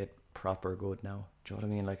starting to get proper good now. Do you know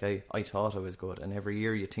what I mean? Like I thought I was good, and every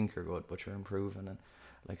year you think you're good, but you're improving,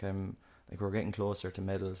 and we're getting closer to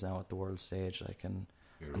medals now at the world stage.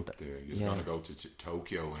 You're up there. You're going to go to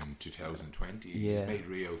Tokyo in 2020. You just made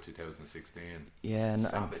Rio 2016. Yeah,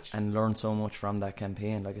 and learn so much from that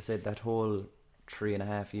campaign. Like I said, that whole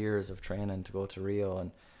 3.5 years of training to go to Rio,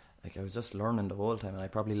 and like I was just learning the whole time, and I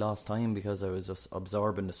probably lost time because I was just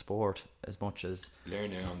absorbing the sport as much as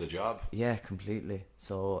learning on the job. Yeah, completely.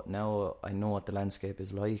 So now I know what the landscape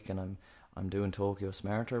is like, and I'm doing Tokyo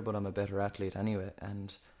smarter, but I'm a better athlete anyway,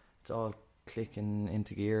 and it's all clicking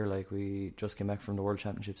into gear. Like we just came back from the World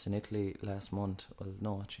Championships in Italy last month. Well,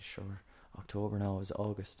 no, actually, sure, October now, it was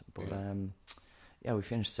August, but we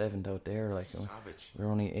finished 7th out there. Like savage.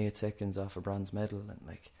 We're only 8 seconds off a bronze medal, and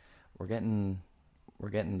like we're getting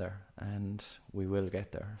there, and we will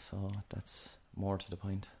get there. So that's more to the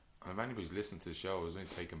point. And if anybody's listening to the show, I was only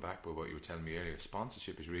taken back by what you were telling me earlier.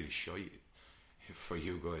 Sponsorship is really shy for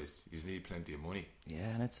you guys. You need plenty of money. Yeah,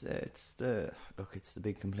 and it's the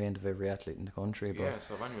big complaint of every athlete in the country. But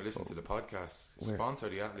so if anyone listens to the podcast, sponsor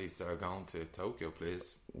the athletes that are going to Tokyo,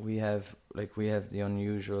 please. We have the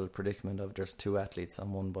unusual predicament of there's 2 athletes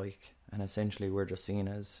on one bike, and essentially we're just seen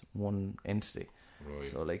as one entity. Right.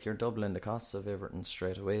 So like you're doubling the costs of everything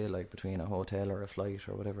straight away, like between a hotel or a flight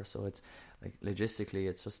or whatever. So it's like logistically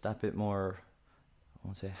it's just that bit more, I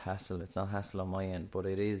won't say hassle, it's not hassle on my end, but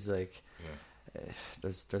it is like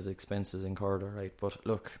there's expenses incurred, right? But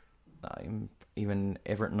look, even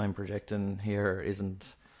everything I'm projecting here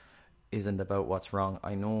isn't about what's wrong.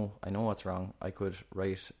 I know what's wrong. I could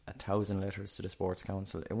write 1,000 letters to the Sports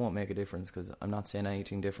Council. It won't make a difference because I'm not saying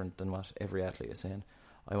anything different than what every athlete is saying.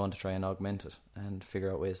 I want to try and augment it and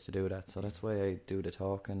figure out ways to do that. So that's why I do the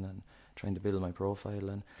talking and trying to build my profile.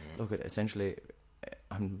 And look, essentially,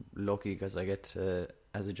 I'm lucky because I get to,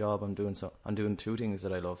 as a job, I'm doing two things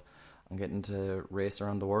that I love. I'm getting to race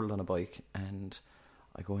around the world on a bike, and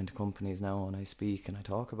I go into companies now and I speak and I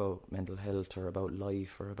talk about mental health or about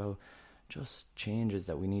life or about just changes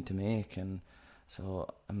that we need to make. And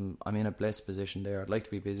so I'm in a blessed position there. I'd like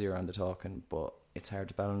to be busier on the talking, but it's hard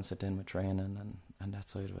to balance it then with training and that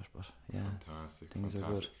side of it. But yeah, things are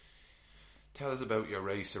good. Tell us about your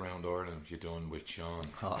race around Ireland you done with Sean.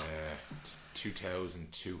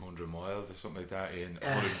 2,200 miles or something like that in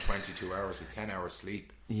 122 hours with 10 hours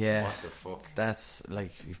sleep. Yeah, what the fuck? That's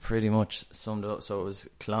like, you pretty much summed it up. So it was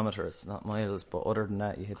kilometres, not miles, but other than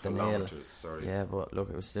that you hit the nail. Sorry. Yeah, but look,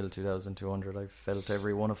 it was still 2,200. I felt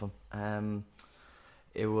every one of them.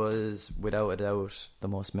 It was without a doubt the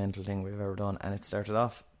most mental thing we've ever done, and it started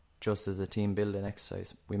off just as a team building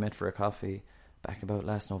exercise. We met for a coffee back about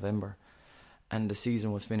last November, and the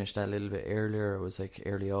season was finished that little bit earlier. It was like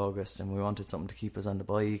early August, and we wanted something to keep us on the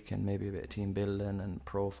bike and maybe a bit of team building and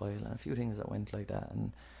profile and a few things that went like that.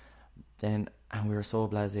 And we were so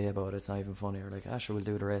blasé about it, it's not even funny. We're like, sure, we'll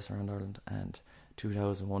do the race around Ireland. And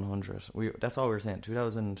 2,100, that's all we were saying,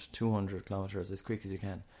 2,200 kilometres as quick as you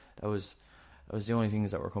can. That was the only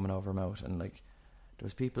things that were coming over my mouth. And like, there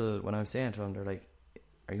was people, when I was saying to them, they're like,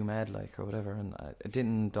 are you mad, like, or whatever? And it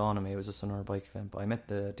didn't dawn on me, it was just another bike event. But I met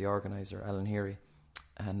the organiser, Alan Heary,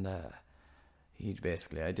 and he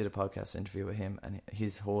basically, I did a podcast interview with him, and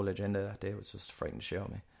his whole agenda that day was just to frighten the shit out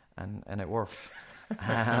of me, and it worked.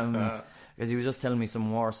 Because he was just telling me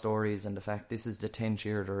some war stories, and the fact this is the 10th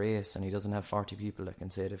year of the race, and he doesn't have 40 people that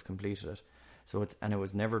can say they've completed it. So it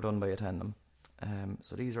was never done by a tandem.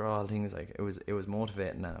 So these are all things like, it was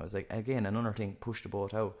motivating, and I was like, again, another thing, push the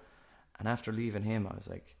boat out. And after leaving him, I was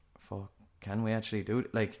like, fuck, can we actually do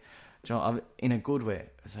it? Like, you know, in a good way.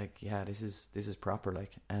 I was like, yeah, this is proper,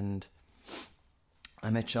 like. And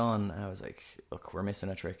I met Sean, and I was like, look, we're missing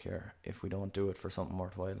a trick here if we don't do it for something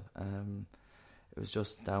worthwhile. It was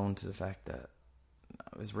just down to the fact that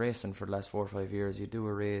I was racing for the last 4 or 5 years. You do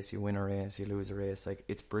a race, you win a race, you lose a race. Like,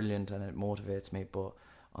 it's brilliant and it motivates me, but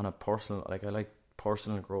on a personal, like, I like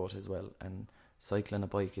personal growth as well, and cycling a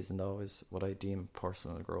bike isn't always what I deem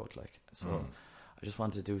personal growth, like. So I just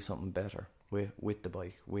wanted to do something better with the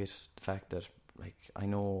bike, with the fact that, like, I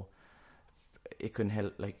know it can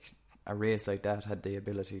help. Like, a race like that had the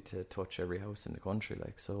ability to touch every house in the country,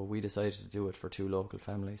 like. So we decided to do it for 2 local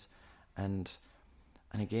families, and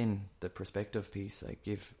again, the perspective piece, I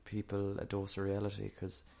give people a dose of reality,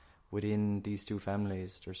 because within these 2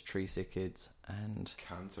 families, there's 3 sick kids, and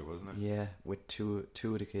cancer, wasn't it? Yeah, with two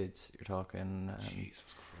of the kids, you're talking.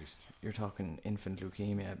 Jesus Christ! You're talking infant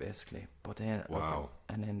leukemia, basically. But then, wow.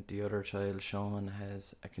 And then the other child, Sean,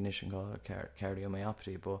 has a condition called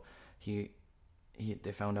cardiomyopathy. But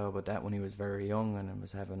they found out about that when he was very young, and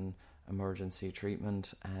was having emergency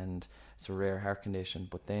treatment, and it's a rare heart condition.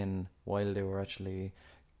 But then, while they were actually,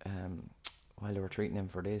 while they were treating him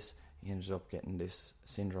for this, he ended up getting this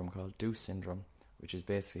syndrome called Deuce syndrome, which is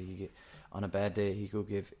basically, on a bad day, he could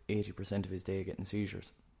give 80% of his day getting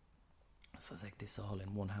seizures. So it's like, this all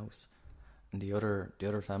in one house. And the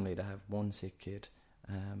other family, they have one sick kid,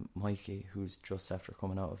 Mikey, who's just after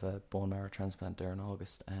coming out of a bone marrow transplant there in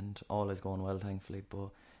August, and all is going well, thankfully. But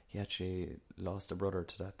he actually lost a brother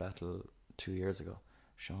to that battle 2 years ago,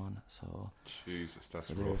 Sean. So Jesus, that's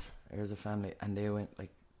rough. There's a family, and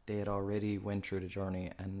they had already went through the journey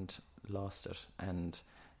and lost it, and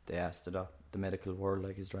they asked the medical world,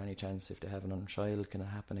 like, is there any chance if they have another child, can it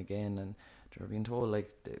happen again? And they're being told,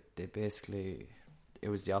 like, they basically, it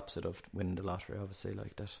was the opposite of winning the lottery, obviously,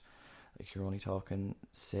 like that. Like, you're only talking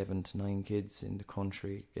 7 to 9 kids in the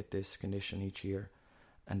country get this condition each year,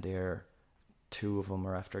 and 2 of them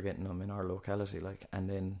are after getting them in our locality, like. And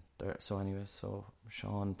then so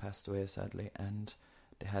Sean passed away sadly, and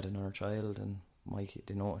they had another child, and Mikey,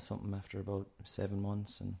 they noticed something after about 7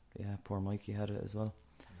 months, and yeah, poor Mikey had it as well.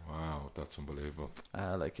 Wow, that's unbelievable.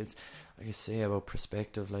 Like, it's, like I say, about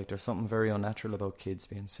perspective, like, there's something very unnatural about kids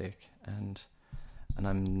being sick, and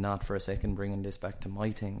I'm not for a second bringing this back to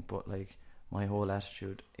my thing, but like, my whole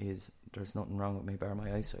attitude is there's nothing wrong with me bar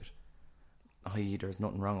my eyesight. I.e., there's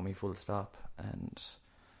nothing wrong with me, full stop. And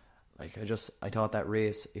like I thought that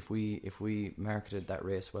race, if we marketed that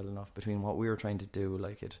race well enough between what we were trying to do,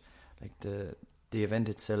 the event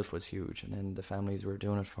itself was huge, and then the families we were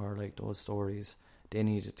doing it for, like those stories, they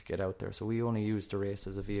needed to get out there. So we only used the race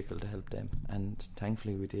as a vehicle to help them, and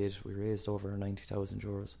thankfully we did. We raised over 90,000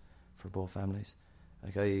 euros for both families.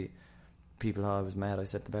 People thought I was mad. I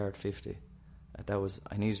set the bar at 50.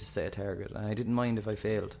 I needed to set a target, and I didn't mind if I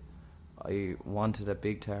failed. I wanted a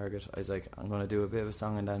big target. I was like, I'm going to do a bit of a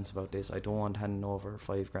song and dance about this. I don't want handing over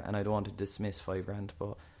 $5,000, and I don't want to dismiss $5,000,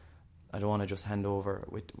 but I don't want to just hand over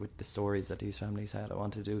with the stories that these families had. I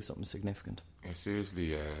want to do something significant. You're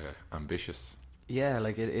seriously ambitious. Yeah,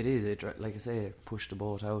 like it is. Like I say, it pushed the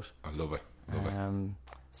boat out. I love it.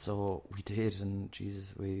 So we did, and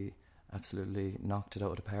Jesus, we absolutely knocked it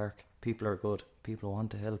out of the park. People are good. People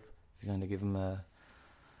want to help. If you kind of give them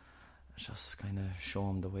just kind of show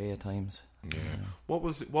them the way at times. Yeah. What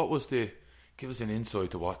was the? Give us an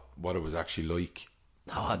insight to what it was actually like.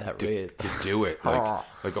 Oh, that race to do it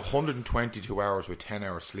like 122 hours with 10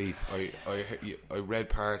 hours sleep. I read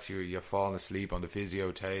parts you're falling asleep on the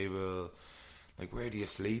physio table. Like, where do you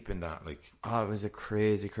sleep in that? Like, it was a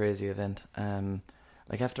crazy event.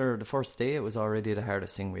 Like after the first day, it was already the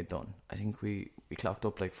hardest thing we'd done. I think we clocked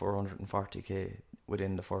up like 440k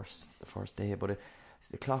within the first day, but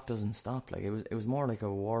the clock doesn't stop. Like it was more like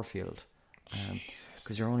a war field,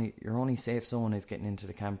 because your only safe zone is getting into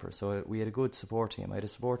the camper. So we had a good support team. I had a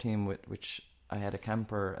support team which I had a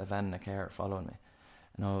camper, a van, and a car following me.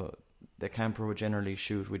 You know, the camper would generally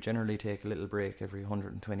shoot. We'd generally take a little break every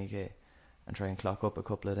 120k and try and clock up a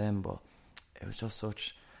couple of them. But it was just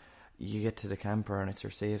such. You get to the camper and it's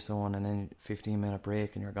your safe zone, and then 15-minute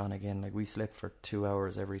break and you're gone again. Like we slept for 2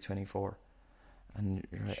 hours every 24. And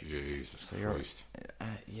you're, Jesus Christ.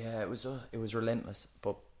 Yeah, it was relentless.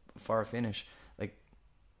 But for a finish, like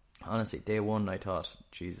honestly, day one I thought,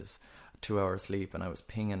 Jesus, 2 hours sleep, and I was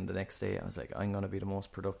pinging the next day. I was like, I'm gonna be the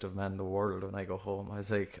most productive man in the world when I go home. I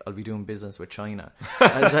was like, I'll be doing business with China.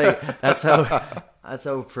 I was like, that's how.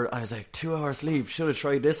 I was like, 2 hours sleep. Should have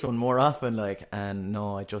tried this one more often. Like, and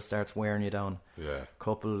no, it just starts wearing you down. Yeah.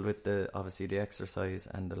 Coupled with the exercise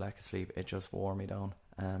and the lack of sleep, it just wore me down.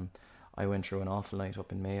 I went through an awful night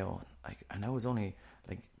up in Mayo, and I was only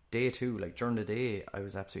like day two. Like during the day, I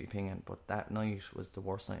was absolutely pinging, but that night was the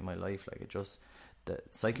worst night of my life. Like the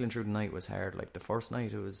cycling through the night was hard. Like the first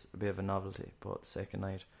night, it was a bit of a novelty, but the second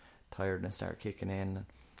night, tiredness started kicking in.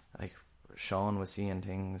 Like Sean was seeing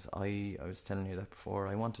things. I was telling you that before.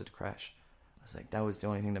 I wanted to crash. I was like, that was the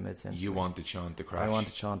only thing that made sense. You wanted Sean to crash. I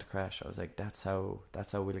wanted Sean to crash. I was like, that's how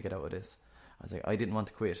we'll get out of this. I was like, I didn't want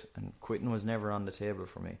to quit, and quitting was never on the table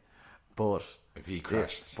for me. But if he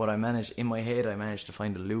crashed, but I managed to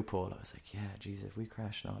find a loophole. I was like, yeah, geez, if we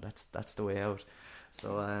crash now, that's the way out.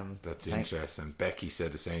 So that's interesting. Becky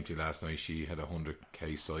said the same to you last night. She had a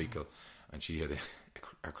 100k cycle, and she had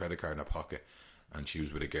a credit card in her pocket, and she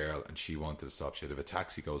was with a girl, and she wanted to stop. She said, if a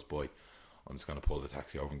taxi goes by, I'm just going to pull the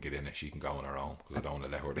taxi over and get in it. She can go on her own because I don't want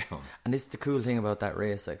to let her down. And it's the cool thing about that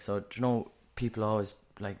race. Like, so do you know, people always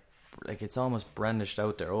like it's almost brandished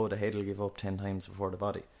out there. Oh, the head will give up 10 times before the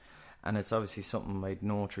body. And it's obviously something I'd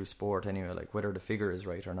know through sport anyway, like whether the figure is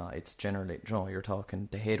right or not. It's generally, you know, you're talking,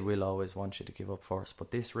 the head will always want you to give up first. But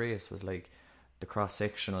this race was like the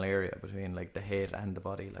cross-sectional area between like the head and the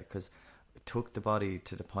body, like, because it took the body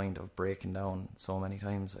to the point of breaking down so many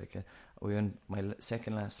times. Like we went, my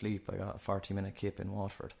second last sleep, I got a 40-minute kip in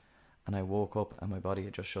Watford, and I woke up and my body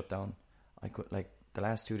had just shut down. I could, like, the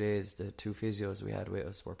last 2 days, the 2 physios we had with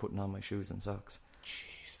us were putting on my shoes and socks.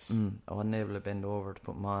 Jesus. I wasn't able to bend over to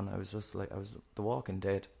put them on. I was just like, I was the walking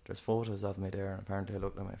dead. There's photos of me there, and apparently I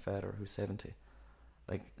looked like my father, who's 70.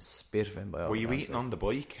 Like, spit of him by all. Were you eating on the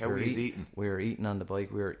bike? How were you eating? We were eating on the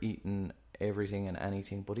bike. We were eating everything and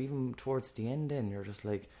anything. But even towards the end, then you're just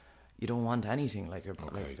like, you don't want anything. Like your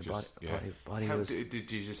body was.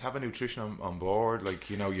 Did you just have a nutrition on board? Like,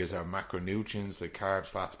 you know, you have macronutrients like carbs,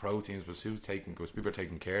 fats, proteins. Was people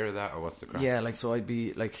taking care of that, or what's the crap? Yeah, like, so I'd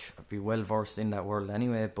be well versed in that world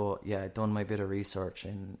anyway. But yeah, I'd done my bit of research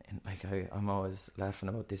in like, I'm always laughing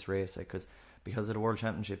about this race, like, because of the World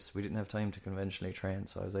Championships, we didn't have time to conventionally train.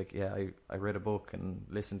 So I was like, yeah, I read a book and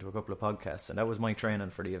listened to a couple of podcasts, and that was my training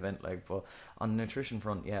for the event. Like, but on the nutrition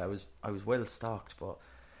front, yeah, I was well stocked, but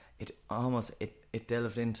it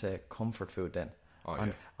delved into comfort food then.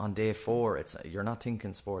 On day 4, you're not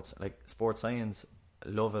thinking sports. Like, sports science,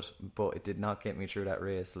 love it, but it did not get me through that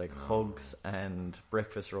race. Like, hugs and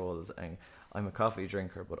breakfast rolls, and I'm a coffee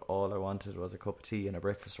drinker, but all I wanted was a cup of tea and a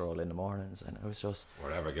breakfast roll in the mornings, and it was just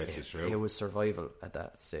whatever gets you through. It was survival at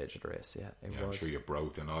that stage of the race. Yeah, it was. I'm sure you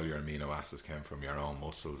broke, and all your amino acids came from your own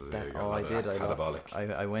muscles. I did. Catabolic.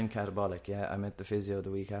 I went catabolic. Yeah, I met the physio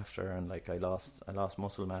the week after, and like I lost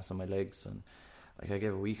muscle mass on my legs, and like I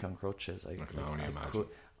gave a week on crutches. I can only imagine.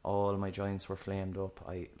 All my joints were flamed up.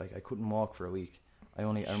 I couldn't walk for a week. I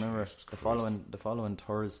remember the following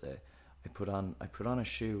Thursday. I put on a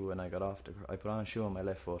shoe and I put on a shoe on my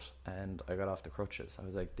left foot and I got off the crutches. I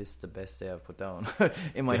was like, this is the best day I've put down.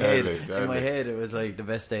 In my head it was like the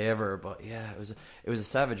best day ever. But yeah, it was a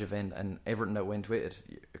savage event, and everything that went with it,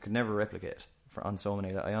 you could never replicate on so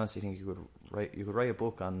many. I honestly think you could write a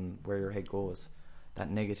book on where your head goes,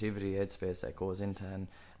 that negativity headspace that goes into,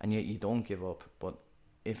 and yet you don't give up. But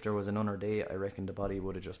if there was another day, I reckon the body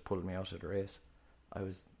would have just pulled me out of the race. I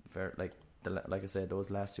was very like I said, those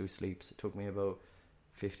last 2 sleeps, it took me about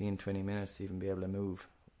 15-20 minutes to even be able to move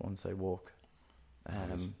once I woke.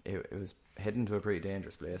 It was heading to a pretty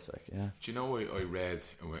dangerous place. Like, yeah. Do you know I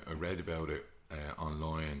read about it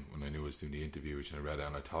online when I knew I was doing the interview, which I read it,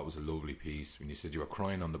 and I thought it was a lovely piece when you said you were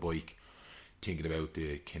crying on the bike, thinking about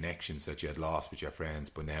the connections that you had lost with your friends,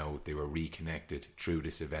 but now they were reconnected through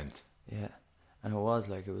this event. Yeah, and it was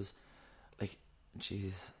like,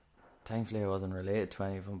 Jesus. Thankfully I wasn't related to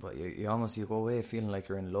any of them, but you go away feeling like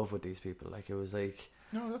you're in love with these people. Like, it was like,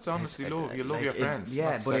 no, that's honestly love. You love like your friends.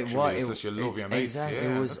 Yeah, not but it just you love your mates. Exactly,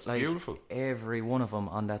 yeah, it was that's like beautiful. Every one of them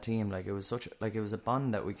on that team, like, it was it was a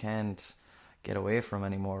bond that we can't get away from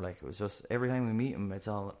anymore. Like, it was just every time we meet them, it's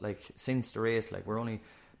all like, since the race, like,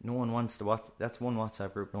 no one wants to watch. That's one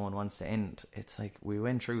WhatsApp group no one wants to end. It's like we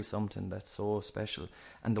went through something that's so special,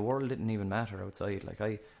 and the world didn't even matter outside. Like,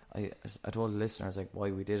 I told the listeners like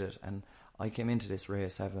why we did it, and I came into this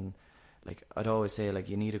race having, like, I'd always say, like,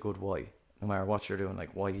 you need a good why, no matter what you're doing. Like,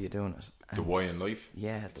 why are you doing it? And the why in life.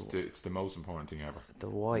 Yeah, it's the most important thing ever. The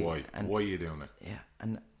why. Why are you doing it? Yeah,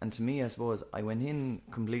 and to me, I suppose I went in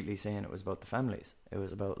completely saying it was about the families. It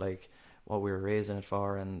was about like what we were raising it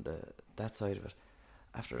for, and that side of it.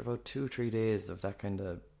 After about 2-3 days of that kind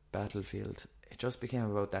of battlefield, it just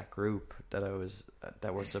became about that group that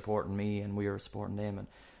that were supporting me, and we were supporting them, and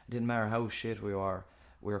it didn't matter how shit we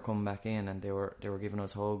were coming back in, and they were giving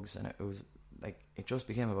us hugs, and it was like, it just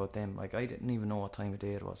became about them. Like, I didn't even know what time of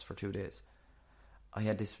day it was for 2 days. I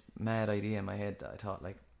had this mad idea in my head that I thought,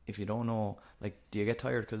 like, if you don't know, like, do you get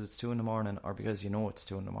tired because it's 2 a.m, or because you know it's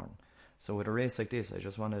 2 a.m? So with a race like this, I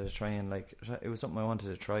just wanted to try and, like, it was something I wanted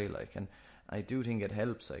to try, like, and I do think it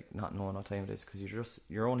helps, like, not knowing what time it is, because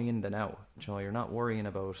you're only in the now. You know, you're not worrying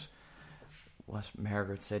about what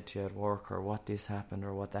Margaret said to you at work, or what this happened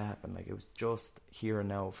or what that happened. Like, it was just here and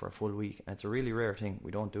now for a full week, and it's a really rare thing.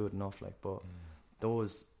 We don't do it enough, like, but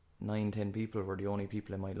those 9-10 people were the only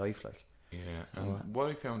people in my life, like. Yeah, so, and what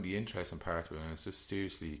I found the interesting part of it, and it's just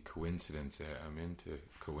seriously coincidence. I'm into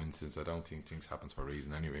coincidence. I don't think things happen for a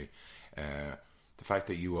reason anyway. The fact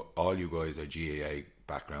that all you guys are GAA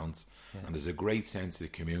backgrounds, and there's a great sense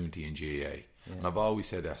of community in GAA. And I've always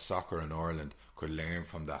said that soccer in Ireland could learn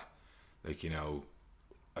from that. Like, you know,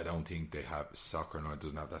 I don't think they have soccer in Ireland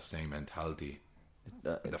doesn't have that same mentality.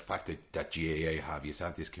 The fact that GAA have, you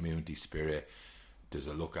have this community spirit. There's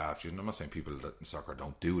a look after you. I'm not saying people that in soccer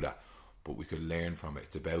don't do that, but we could learn from it.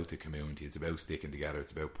 It's about the community. It's about sticking together.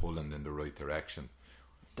 It's about pulling in the right direction.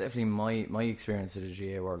 Definitely my experience of the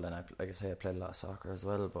GAA world, and like I say, I played a lot of soccer as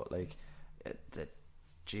well, but like the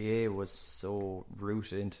GAA was so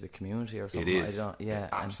rooted into the community or something. It is. It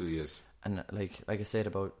absolutely is. And like I said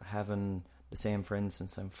about having the same friends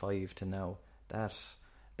since I'm 5 to now, that's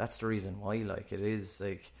the reason why. Like, it is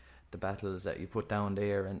like the battles that you put down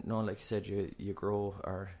there, and like you said, you grow,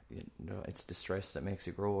 or it's the stress that makes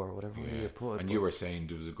you grow, or whatever you put. And you were saying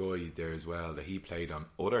there was a guy there as well that he played on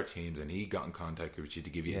other teams, and he got in contact with you to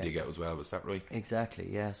give you a dig out as well. Was that right? Exactly.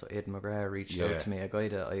 Yeah. So Aidan McGrath reached out to me, a guy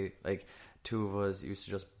that I like. 2 of us used to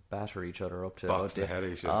just batter each other up to about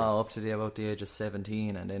the age of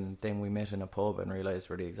 17, and then we met in a pub and realised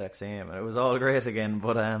we're the exact same, and it was all great again.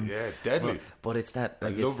 But deadly. But it's that,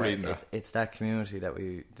 like, it's that community that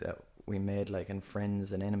we made, like, and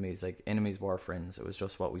friends and enemies. Like, enemies were friends. It was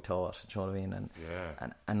just what we thought. Do you know what I mean?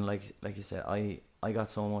 And like you said, I got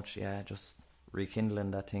so much. Just rekindling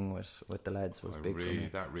that thing with the lads was big for me.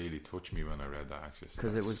 That really touched me when I read that, actually,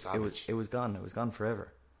 because it was gone. It was gone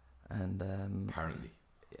forever. And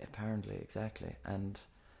apparently, exactly. And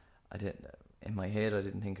in my head, I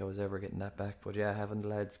didn't think I was ever getting that back. But having the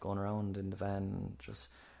lads going around in the van, and just,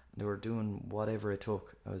 they were doing whatever it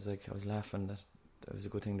took. I was laughing that it was a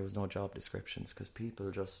good thing there was no job descriptions, because people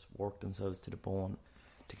just worked themselves to the bone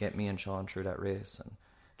to get me and Sean through that race. And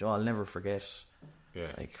I'll never forget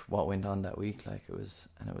Yeah. like what went on that week. Like it was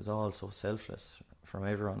all so selfless from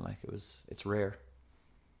everyone. Like it's rare.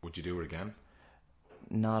 Would you do it again?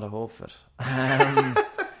 Not a hope of it.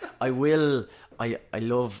 I will. I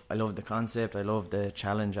love the concept. I love the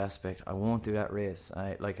challenge aspect. I won't do that race.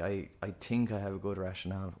 I think I have a good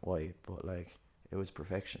rationale why, but like it was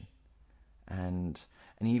perfection, and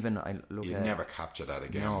even I look. You'd at never capture that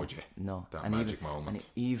again, no, would you? No, That and magic even, moment. and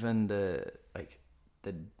even the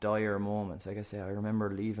dire moments. Like I say, I remember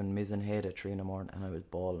leaving Mizenhead at 3 a.m. and I was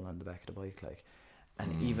bawling on the back of the bike, like,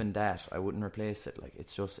 and even that I wouldn't replace it. Like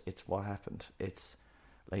it's what happened. It's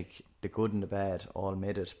like the good and the bad all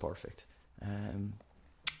made it perfect.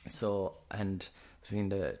 So, and between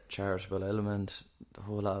the charitable element, the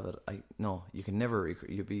whole lot of it, you can never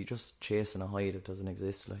you'd be just chasing a high that doesn't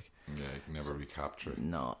exist. Like, yeah, you can never recapture it.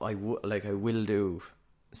 no, I will do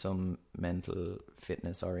some mental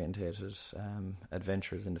fitness orientated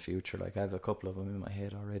adventures in the future. Like I have a couple of them in my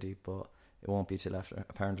head already, but it won't be till after.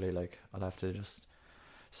 Apparently, like I'll have to just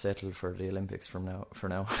settle for the Olympics for now.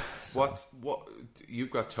 So, what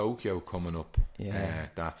you've got Tokyo coming up?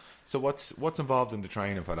 Yeah. So what's involved in the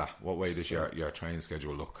training for that? What way does your training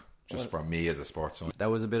schedule look? Just for me as a sportsman. That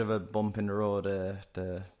was a bit of a bump in the road.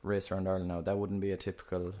 The race around Ireland now, that wouldn't be a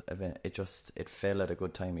typical event. It fell at a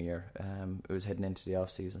good time of year. It was heading into the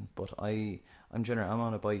off season, but I'm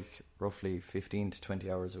on a bike roughly 15 to 20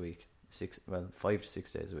 hours a week. 5 to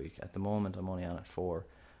 6 days a week. At the moment, I'm only on at 4.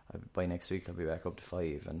 By next week I'll be back up to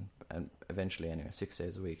 5 and eventually anyway 6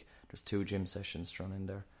 days a week. There's 2 gym sessions thrown in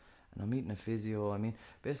there, and I'm meeting a physio. I mean,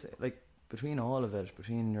 basically, like between all of it,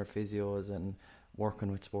 between your physios and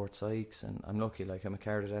working with sports psychs, and I'm lucky, like I'm a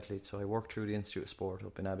cardiac athlete, so I work through the Institute of Sport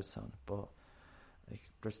up in Abbottstown, but like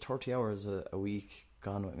there's 30 hours a week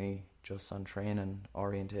gone with me just on training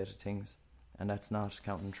orientated things, and that's not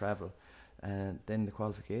counting travel. And then the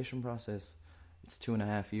qualification process, it's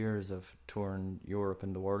 2.5 years of touring Europe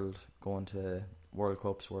and the world, going to World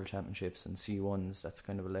Cups, World Championships and C1s. That's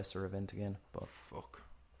kind of a lesser event again, but fuck,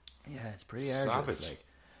 yeah, it's pretty arduous. Savage. Like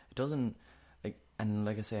it doesn't, like, and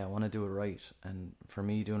like I say, I want to do it right, and for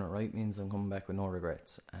me doing it right means I'm coming back with no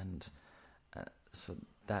regrets, and so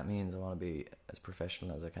that means I want to be as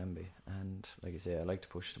professional as I can be. And like I say, I like to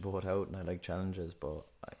push the boat out and I like challenges, but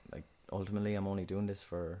ultimately I'm only doing this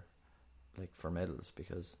for medals,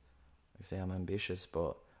 because like I say, I'm ambitious,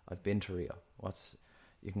 but I've been to Rio.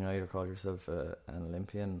 You can either call yourself an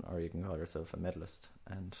Olympian or you can call yourself a medalist,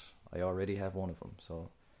 and I already have one of them,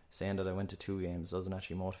 so saying that I went to 2 games doesn't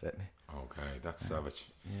actually motivate me. Okay, that's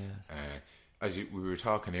savage. Yeah. As we were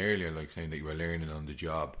talking earlier, like saying that you were learning on the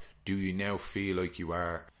job, do you now feel like you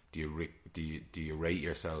are? Do you rate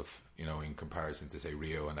yourself, in comparison to say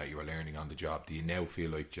Rio, and that you were learning on the job? Do you now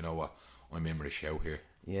feel like, you know what, I'm in with a shout here?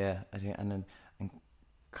 Yeah, I think, and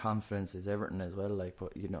confidence is everything as well. Like,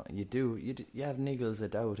 but you have niggles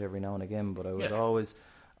of doubt every now and again. But I was always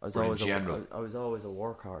a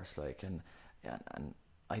workhorse. Like, and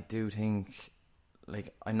I do think,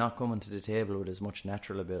 like, I'm not coming to the table with as much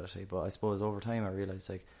natural ability, but I suppose over time I realised,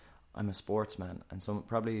 like, I'm a sportsman, and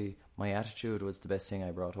probably my attitude was the best thing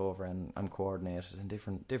I brought over, and I'm coordinated in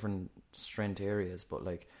different strength areas, but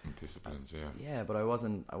like disciplines, but I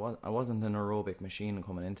wasn't an aerobic machine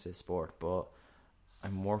coming into this sport, but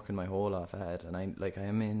I'm working my whole off ahead, and I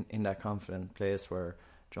am in that confident place where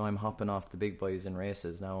I'm hopping off the big boys in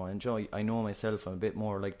races now, and I know myself, I'm a bit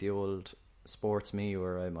more like the old sports me,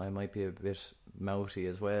 where I might be a bit mouthy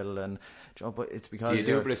as well, and but it's because do you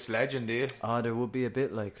do a bit of sledging, do you? There would be a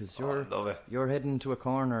bit, like, because you're heading to a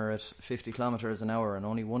corner at 50 kilometers an hour and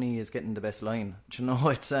only one is getting the best line.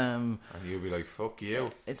 It's and you'll be like, fuck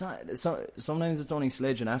you. It's not. Sometimes it's only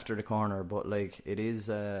sledging after the corner, but like it is,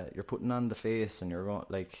 you're putting on the face and you're going,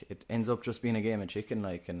 like, it ends up just being a game of chicken,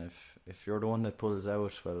 like, and if you're the one that pulls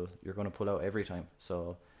out, well, you're going to pull out every time.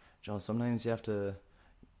 So sometimes you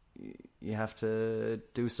have to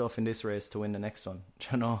do stuff in this race to win the next one.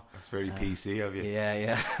 That's very PC of you.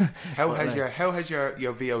 Yeah. How has your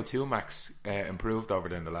VO2 max improved over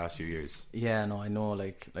the last few years? Yeah, no, I know.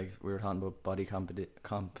 Like we were talking about body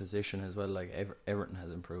composition as well. Like everything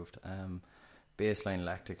has improved. Baseline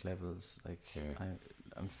lactic levels. Like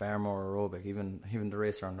I'm far more aerobic. Even the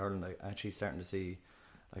race around Ireland, I actually starting to see.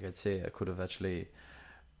 Like, I'd say I could have actually.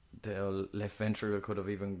 The left ventricle could have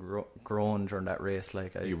even grown during that race.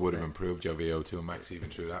 Like, you would have improved your VO2 max even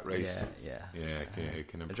through that race. Yeah. It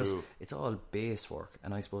can improve. It's all base work,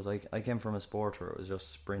 and I suppose I came from a sport where it was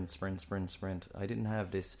just sprint. I didn't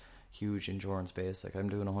have this huge endurance base. Like I'm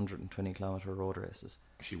doing 120-kilometer road races.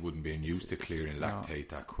 She wouldn't be used to clearing lactate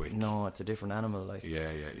that quick. No, it's a different animal. Like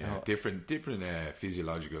different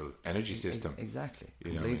physiological energy system. Exactly,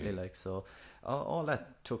 You know completely. what I mean? Like so, all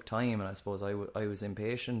that took time, and I suppose I was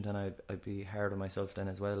impatient, and I'd be hard on myself then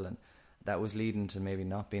as well, and that was leading to maybe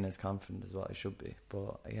not being as confident as what I should be.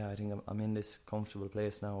 But yeah, I think I'm in this comfortable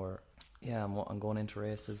place now where I'm going into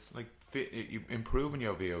races. Like you improving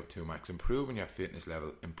your VO2 max, improving your fitness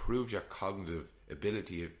level, improves your cognitive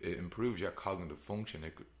ability, it improves your cognitive function,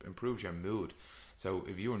 it improves your mood. So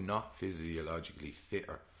if you're not physiologically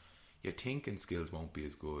fitter, your thinking skills won't be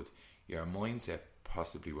as good, your mindset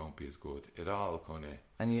possibly won't be as good. It all kind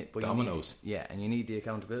of dominoes. And you need the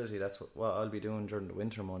accountability. That's what I'll be doing during the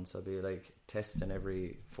winter months. I'll be like testing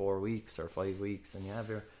every 4 weeks or 5 weeks, and you have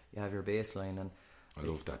your baseline. And I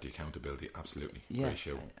love that, the accountability. Absolutely, yeah, great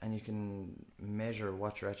show. And you can measure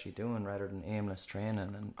what you're actually doing rather than aimless training.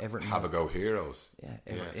 And Everton have a go heroes. Yeah,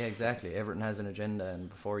 exactly. Everton has an agenda, and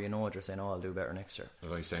before you know it, you're saying, "Oh, I'll do better next year." As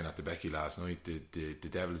I was saying that to Becky last night, the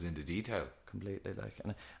devil is in the detail. Completely, like,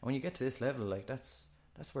 and when you get to this level, like that's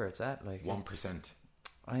where it's at. Like 1%.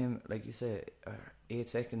 I am, like you say, 8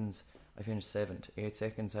 seconds. I finished 7th. 8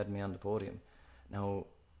 seconds had me on the podium. Now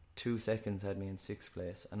 2 seconds had me in 6th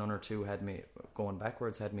place. Another 2 had me going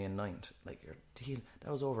backwards, had me in 9th. Like your deal,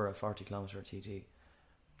 that was over a 40-kilometer TT.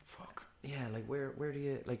 Fuck. Yeah, like where do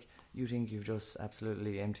you, like, you think you've just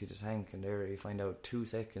absolutely emptied the tank, and there you find out 2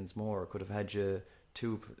 seconds more could have had you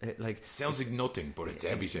like sounds like nothing, but it's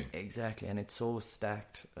everything. Exactly, and it's so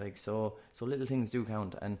stacked. Like so little things do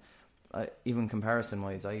count. And even comparison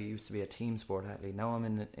wise, I used to be a team sport athlete. Now I'm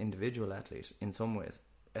an individual athlete in some ways,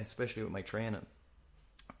 especially with my training.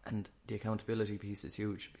 And the accountability piece is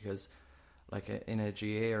huge, because like in a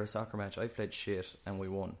GA or a soccer match, I've played shit and we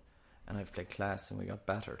won, and I've played class and we got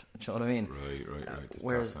battered. Do you know what I mean? Right.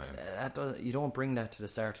 Whereas you don't bring that to the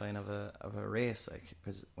start line of a race, like,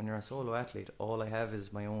 because when you're a solo athlete, all I have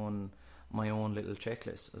is my own little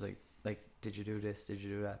checklist. I was like, did you do this? Did you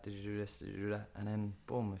do that? Did you do this? Did you do that? And then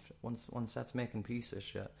boom, once that's making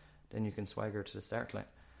pieces, then you can swagger to the start line.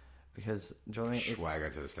 Because, do you know what I mean? Swagger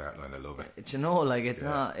to the start line, I love it. You know, like it's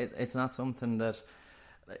not something that,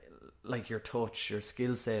 like your touch, your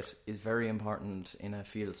skill set is very important in a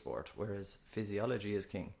field sport, whereas physiology is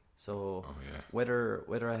king. So whether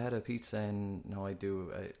I had a pizza and no, I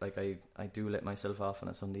do let myself off on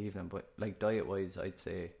a Sunday evening, but like diet wise, I'd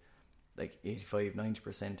say like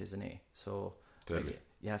 85-90% is an A. So like,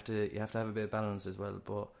 you have to have a bit of balance as well.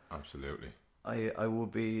 But absolutely, I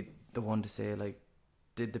would be the one to say, like,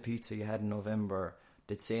 did the pizza you had in November,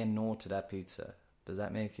 did saying no to that pizza, does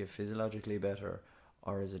that make you physiologically better,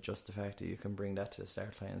 or is it just the fact that you can bring that to the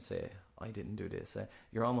start line and say, I didn't do this?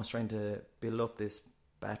 You're almost trying to build up this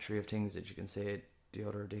battery of things that you can say the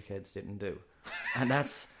other dickheads didn't do. And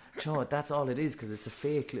that's all it is, because it's a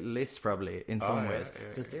fake little list probably in some ways,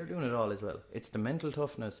 because they're doing it all as well. It's the mental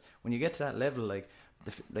toughness. When you get to that level, like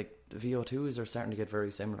the VO2s are starting to get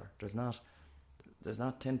very similar. There's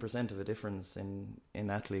not 10% of a difference in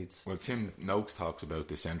athletes. Well, Tim Noakes talks about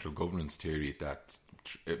the central governance theory that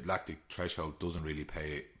lactic threshold doesn't really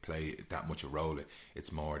play that much a role.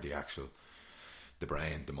 It's more the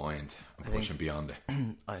brain, the mind, and pushing beyond it.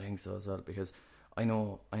 I think so as well, because I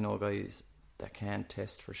know guys that can't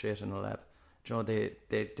test for shit in a lab. You know,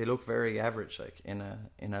 they look very average, like in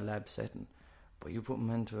a lab setting, but you put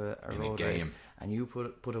them into a road race, and you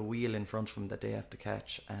put a wheel in front of them that they have to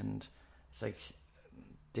catch, and it's like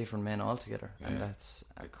different men altogether, and that's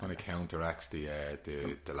it kind of counteracts the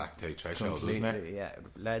lactate threshold, doesn't it? Yeah,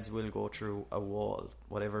 lads will go through a wall,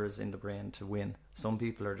 whatever is in the brain, to win. Some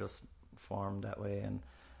people are just formed that way, and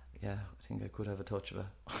I think I could have a touch of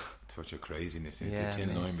craziness. It's a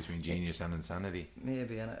thin line between genius and insanity.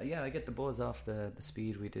 Maybe, and I get the buzz off the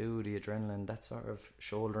speed we do, the adrenaline, that sort of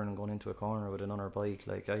shouldering and going into a corner with another bike.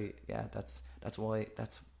 Like that's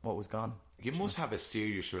what was gone. You must have a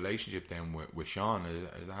serious relationship then with Sean.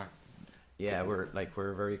 Is that? Yeah, we're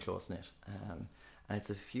very close knit, and it's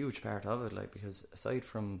a huge part of it. Like, because aside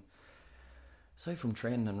from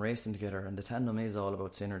training and racing together, and the tandem is all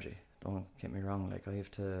about synergy. Don't get me wrong. Like, I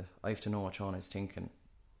have to know what Sean is thinking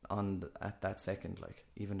at that second. Like,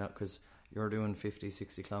 even that, because you're doing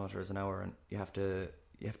 50-60 kilometers an hour, and you have to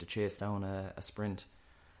chase down a sprint.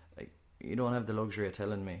 Like, you don't have the luxury of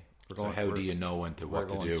telling me. So how do you know what to do? We're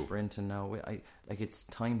going sprinting now. It's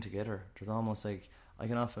time together. There's almost like I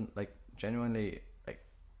can often, like, genuinely, like,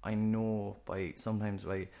 I know sometimes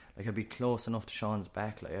I'd be close enough to Sean's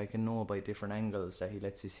back. Like, I can know by different angles that he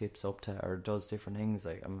lets his hips up to or does different things.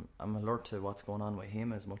 Like, I'm alert to what's going on with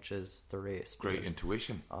him as much as the race. Great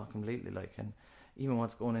intuition. Oh, completely. Like, and even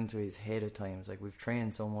what's going into his head at times. Like, we've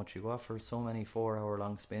trained so much, you go out for so many 4-hour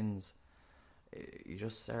long spins, you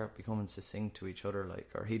just start becoming succinct to each other. Like,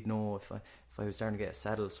 or he'd know if I was starting to get a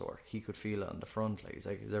saddle sore, he could feel it on the front. Like, he's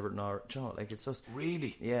like, is everything all right? You know, like, it's just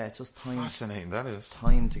really, yeah, it's just time. Fascinating, that is.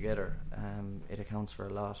 Time together. It accounts for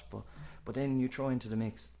a lot, but then you throw into the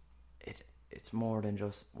mix, it's more than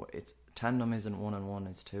just, it's tandem isn't 1-on-1,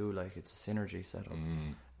 it's 2. Like, it's a synergy setup,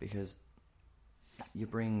 because you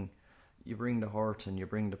bring the heart and you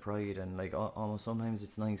bring the pride, and like almost sometimes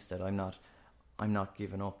it's nice that I'm not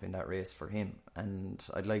giving up in that race for him, and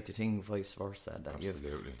I'd like to think vice versa, that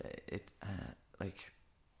absolutely. Like,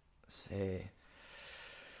 say,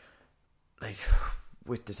 like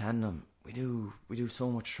with the tandem, we do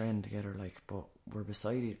so much training together, like, but we're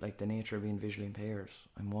beside it, like, the nature of being visually impaired.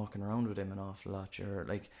 I'm walking around with him an awful lot. You're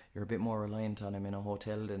a bit more reliant on him in a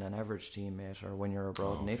hotel than an average teammate, or when you're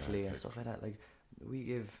abroad in Italy and stuff like that. Like, we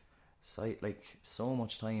give so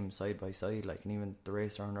much time side by side, like, and even the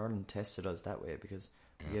race around Ireland tested us that way, because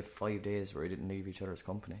we have 5 days where we didn't leave each other's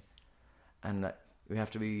company, and we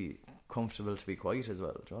have to be comfortable to be quiet as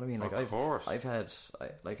well. Do you know what I mean? Like, of course. I've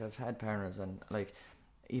had partners, and like,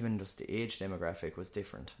 even just the age demographic was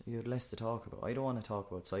different. You had less to talk about. I don't want to talk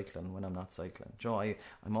about cycling when I'm not cycling. Do you know,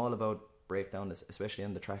 I'm all about break down this, especially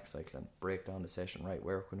in the track cycling. Break down the session. Right,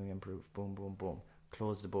 where can we improve? Boom, boom, boom.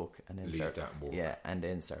 Close the book, and then and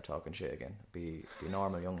then start talking shit again. Be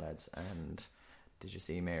normal young lads. And did you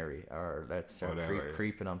see Mary? Or let's start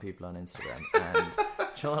creeping on people on Instagram. And do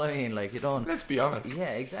you know what I mean? Like, you don't. Let's be honest.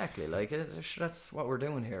 Yeah, exactly. Like, that's what we're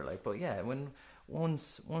doing here. Like, but yeah, when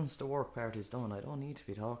once the work part is done, I don't need to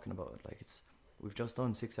be talking about it. Like, we've just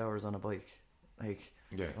done 6 hours on a bike. Like,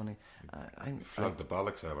 yeah, I'm flogged the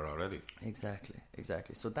bollocks over already. Exactly.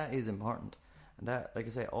 So that is important. And that, like I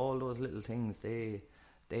say, all those little things, they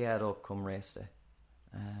add up come race day.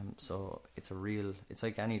 So it's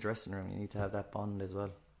like any dressing room, you need to have that bond as well.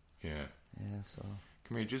 Yeah. So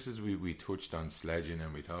come here, just as we touched on sledging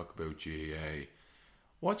and we talk about GAA,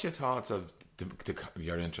 what's your thoughts of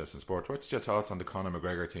your interest in sport? What's your thoughts on the Conor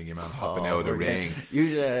McGregor thing, your man hopping out of the ring?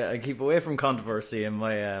 Usually I keep away from controversy in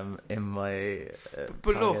my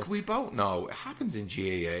but look, we both know it happens in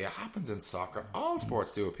GAA, it happens in soccer, all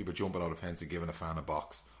sports do it. People jumping out of fence and giving a fan a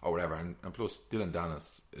box or whatever, and plus Dylan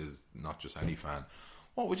Dennis is not just any fan.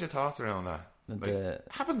 What was your thoughts around that? Like, it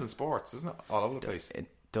happens in sports, isn't it? All over the place. It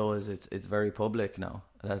does. It's very public now.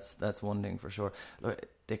 That's one thing for sure. Look,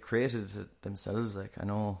 they created it themselves. Like, I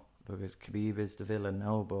know, look, Khabib is the villain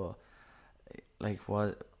now, but like,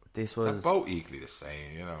 what this was, they're both equally the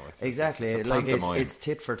same, you know. Exactly. It's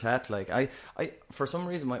tit for tat. Like, I for some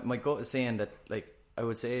reason my gut is saying that, like, I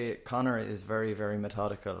would say Conor is very, very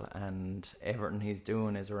methodical, and everything he's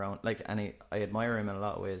doing is around, like, and I admire him in a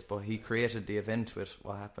lot of ways, but he created the event with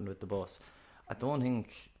what happened with the bus. I don't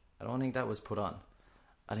think that was put on.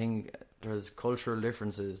 I think there's cultural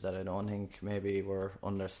differences that I don't think maybe were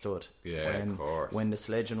understood. Yeah, of course. When the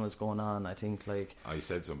sledging was going on, I think, like, I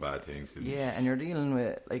said some bad things, didn't you? Yeah, and you're dealing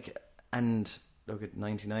with, like, and look, at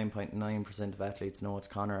 99.9% of athletes know it's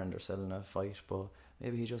Conor and they're selling a fight, but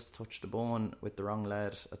maybe he just touched the bone with the wrong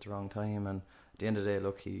lad at the wrong time, and at the end of the day,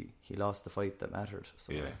 look, he lost the fight that mattered.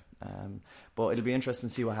 So, yeah. But it'll be interesting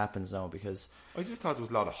to see what happens now, because I just thought there was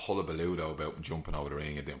a lot of hullabaloo though about him jumping over the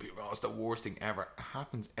ring, and then people go, oh, it's the worst thing ever. It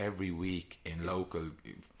happens every week in local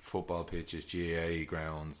football pitches, GAA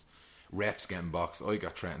grounds, refs getting boxed. I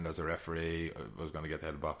got threatened as a referee. I was going to get the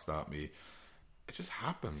head boxed at me. It just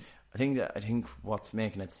happens. I think what's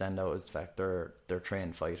making it stand out is the fact they're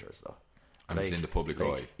trained fighters though. And it's in the public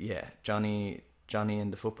eye. Yeah, Johnny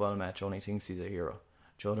in the football match only thinks he's a hero.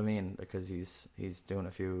 Do you know what I mean? Because he's doing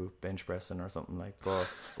a few bench pressing or something like.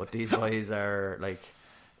 But these guys are, like,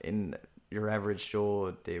 in your average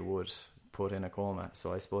Joe, they would put in a coma.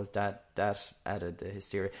 So I suppose that added the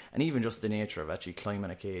hysteria, and even just the nature of actually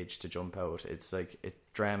climbing a cage to jump out. It's like it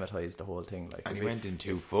dramatised the whole thing. Like, and he went in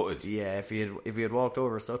 2-footed. Yeah, if he had walked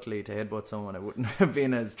over subtly to headbutt someone, it wouldn't have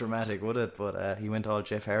been as dramatic, would it? But he went all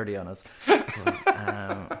Jeff Hardy on us.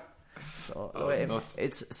 So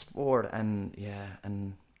it's sport, and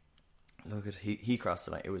look, at he crossed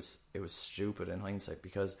the line. It was stupid in hindsight,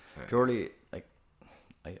 because purely, like,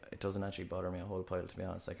 it doesn't actually bother me a whole pile, to be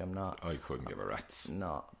honest. Like, I couldn't give a rat's.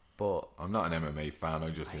 No, but I'm not an MMA fan.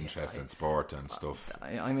 I'm just interested in sport and stuff.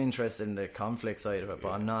 I'm interested in the conflict side of it,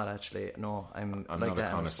 but I'm not actually. No, I'm like not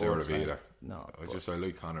that a connoisseur of either. No, I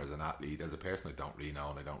like Conor as an athlete. As a person, I don't really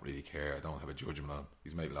know, and I don't really care. I don't have a judgment on him.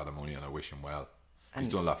 He's made a lot of money, and I wish him well. He's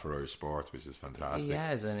done a lot for Irish sport, which is fantastic. He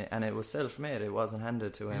has, and it was self-made. It wasn't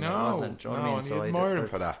handed to him. No, it wasn't. Do you know what I mean? So I admire him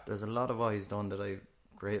for that. There's a lot of what he's done that I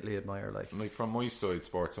greatly admire. Like from my side,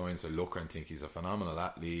 sports science, I look and think he's a phenomenal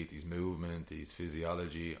athlete. His movement, his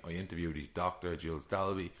physiology. I interviewed his doctor, Jules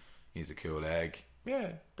Dalby. He's a cool egg.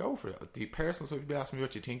 Yeah, go for it. The person would be asking me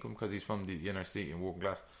what you think of him because he's from the inner city and working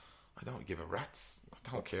class. I don't give a rat's. I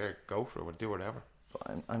don't care. Go for it. We'll do whatever.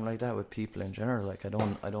 But I'm like that with people in general. Like I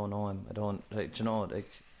don't know him. I don't like. You know,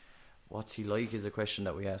 like what's he like is a question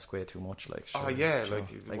that we ask way too much. Like well,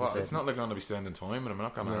 it's not like I'm going to be spending time, and I'm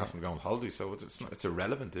not going to ask him to go on holiday. So it's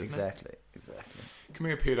irrelevant, isn't it? Exactly. Come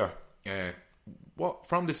here, Peter. What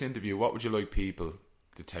from this interview? What would you like people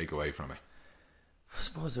to take away from it? I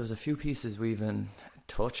suppose there was a few pieces we even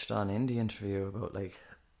touched on in the interview about like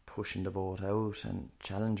pushing the boat out and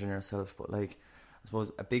challenging yourself, but like I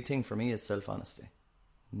suppose a big thing for me is self-honesty.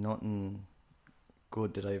 Nothing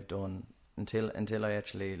good that I've done until I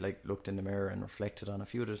actually like looked in the mirror and reflected on a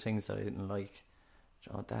few of the things that I didn't like.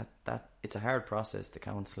 You know, that it's a hard process, the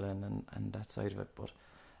counselling and that side of it, but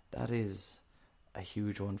that is a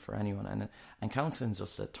huge one for anyone. And counselling is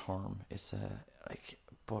just a term. It's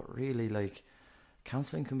but really like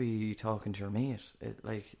counselling can be talking to your mate.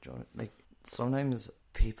 Like sometimes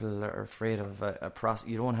people are afraid of a process.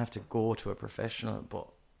 You don't have to go to a professional, but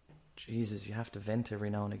Jesus, you have to vent every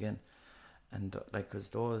now and again. And like, because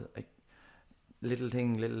those like little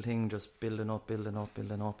thing, just building up.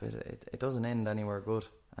 It doesn't end anywhere good.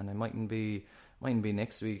 And it mightn't be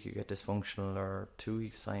next week you get dysfunctional, or 2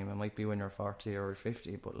 weeks time. It might be when you're 40 or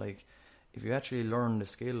 50. But like, if you actually learn the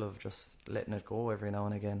skill of just letting it go every now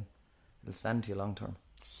and again, it'll stand to you long term.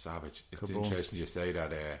 Savage. It's interesting you say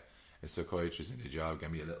that. A psychiatrist in the job gave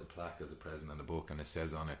me a little plaque as a present in the book, and it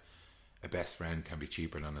says on it, a best friend can be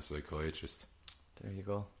cheaper than a psychiatrist. There you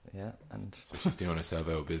go. Yeah, and so she's doing herself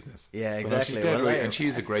out of business. Yeah, exactly. She's dead right, and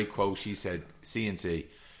she's a great quote. She said, "C&C,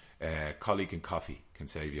 colleague and coffee can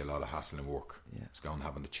save you a lot of hassle and work." Yeah, just going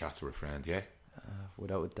having the chats with a friend. Yeah,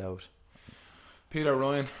 without a doubt. Peter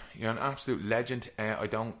Ryan, you're an absolute legend. I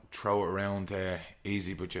don't throw it around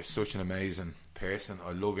easy, but you're such an amazing person.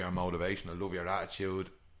 I love your motivation. I love your attitude.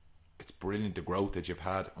 It's brilliant, the growth that you've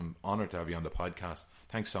had. I'm honoured to have you on the podcast.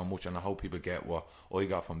 Thanks so much, and I hope people get what I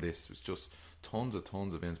got from this. It's just tons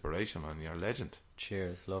of inspiration, man. You're a legend.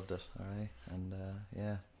 Cheers, loved it. All right, and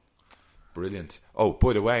yeah, brilliant. Oh,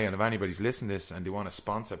 by the way, and if anybody's listening to this and they want to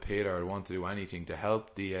sponsor Peter or want to do anything to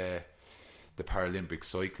help the Paralympic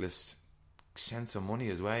cyclist, send some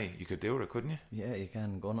his way. You could do it, couldn't you? Yeah, you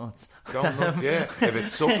can. Go nuts. Go nuts, yeah. If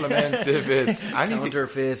it's supplements, if it's anything.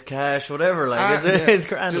 Counterfeit, cash, whatever. Like it's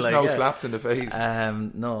grand. Just like, no slaps in the face.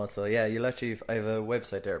 No, so yeah, you'll actually. I have a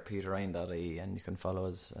website there, peterryan.ie, and you can follow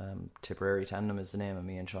us. Tipperary Tandem is the name of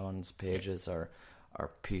me and Sean's pages, or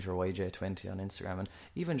PeterYJ20 on Instagram, and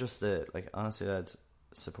even just the honestly, lads,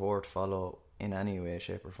 support, follow. In any way,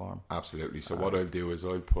 shape or form. Absolutely. So what I'll do is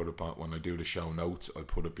I'll put up on, when I do the show notes, I'll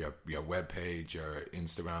put up your webpage, your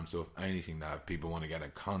Instagram stuff, anything that if people want to get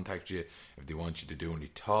in contact with you, if they want you to do any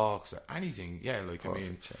talks or anything, yeah, like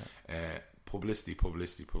perfect,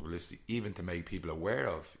 publicity, even to make people aware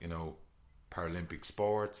of, Paralympic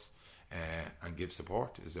sports and give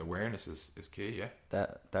support. Awareness is key, yeah.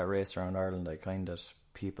 That race around Ireland, I kind of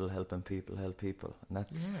people helping people help people, and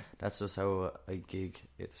that's just how I gig.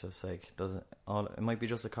 It's just like it might be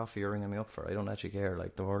just a coffee you're ringing me up for. I don't actually care.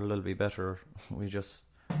 Like, the world will be better. We just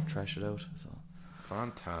trash it out. So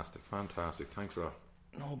fantastic. Thanks a lot.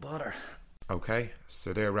 No bother. Okay,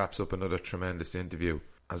 so there wraps up another tremendous interview.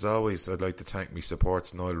 As always, I'd like to thank my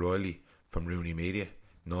supports, Niall Riley from Rooney Media.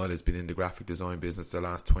 Niall has been in the graphic design business the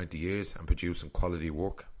last 20 years and producing quality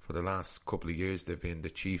work. For the last couple of years, they've been the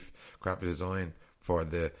chief graphic design for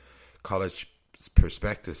the college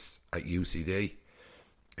prospectus at UCD.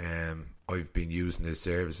 I've been using his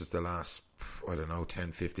services the last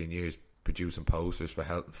 10-15 years, producing posters for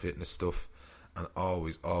health and fitness stuff, and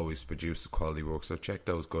always produces quality work, so check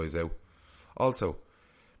those guys out. Also,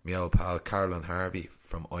 my old pal Caroline Harvey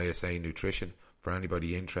from ISA Nutrition, for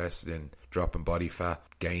anybody interested in dropping body fat,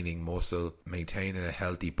 gaining muscle, maintaining a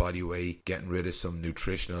healthy body weight, getting rid of some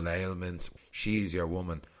nutritional ailments. She's your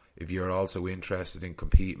woman. If you're also interested in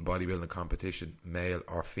competing bodybuilding competition, male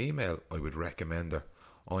or female, I would recommend her.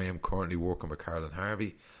 I am currently working with Caroline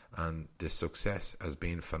Harvey, and the success has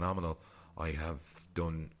been phenomenal. I have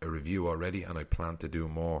done a review already, and I plan to do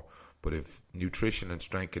more. But if nutrition and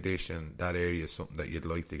strength conditioning, that area is something that you'd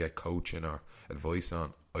like to get coaching or advice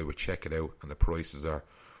on, I would check it out, and the prices are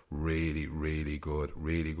really good,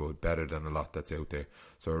 better than a lot that's out there.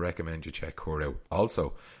 So I recommend you check her out.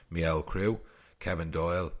 Also, Miel Crew, Kevin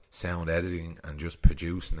Doyle, sound editing and just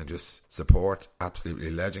producing and just support, absolutely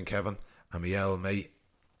legend Kevin. And my old mate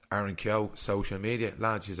Aaron Keogh, social media,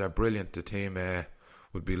 lads, you are brilliant. The team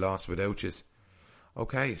would be lost without you.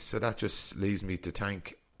 Okay, so that just leaves me to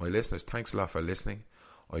thank my listeners. Thanks a lot for listening.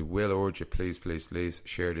 I will urge you, please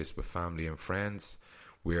share this with family and friends.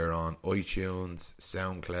 We're on iTunes,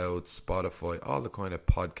 SoundCloud, Spotify, all the kind of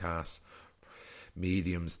podcasts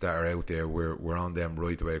mediums that are out there. We're on them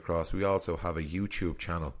right the way across. We also have a YouTube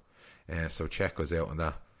channel, so check us out on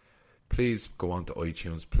that. Please go on to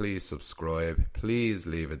iTunes, please subscribe, please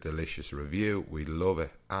leave a delicious review. We love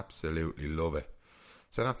it, absolutely love it.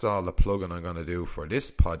 So that's all the plugging I'm going to do for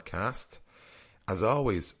this podcast. As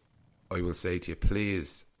always, I will say to you,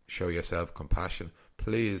 please show yourself compassion.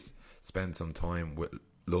 Please spend some time with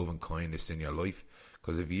love and kindness in your life,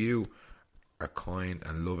 because if you are kind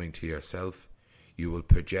and loving to yourself, you will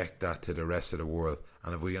project that to the rest of the world.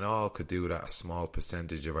 And if we all could do that a small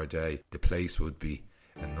percentage of our day, the place would be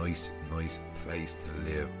a nice place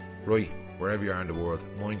to live. Right, wherever you are in the world,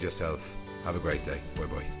 mind yourself. Have a great day. Bye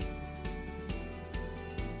bye.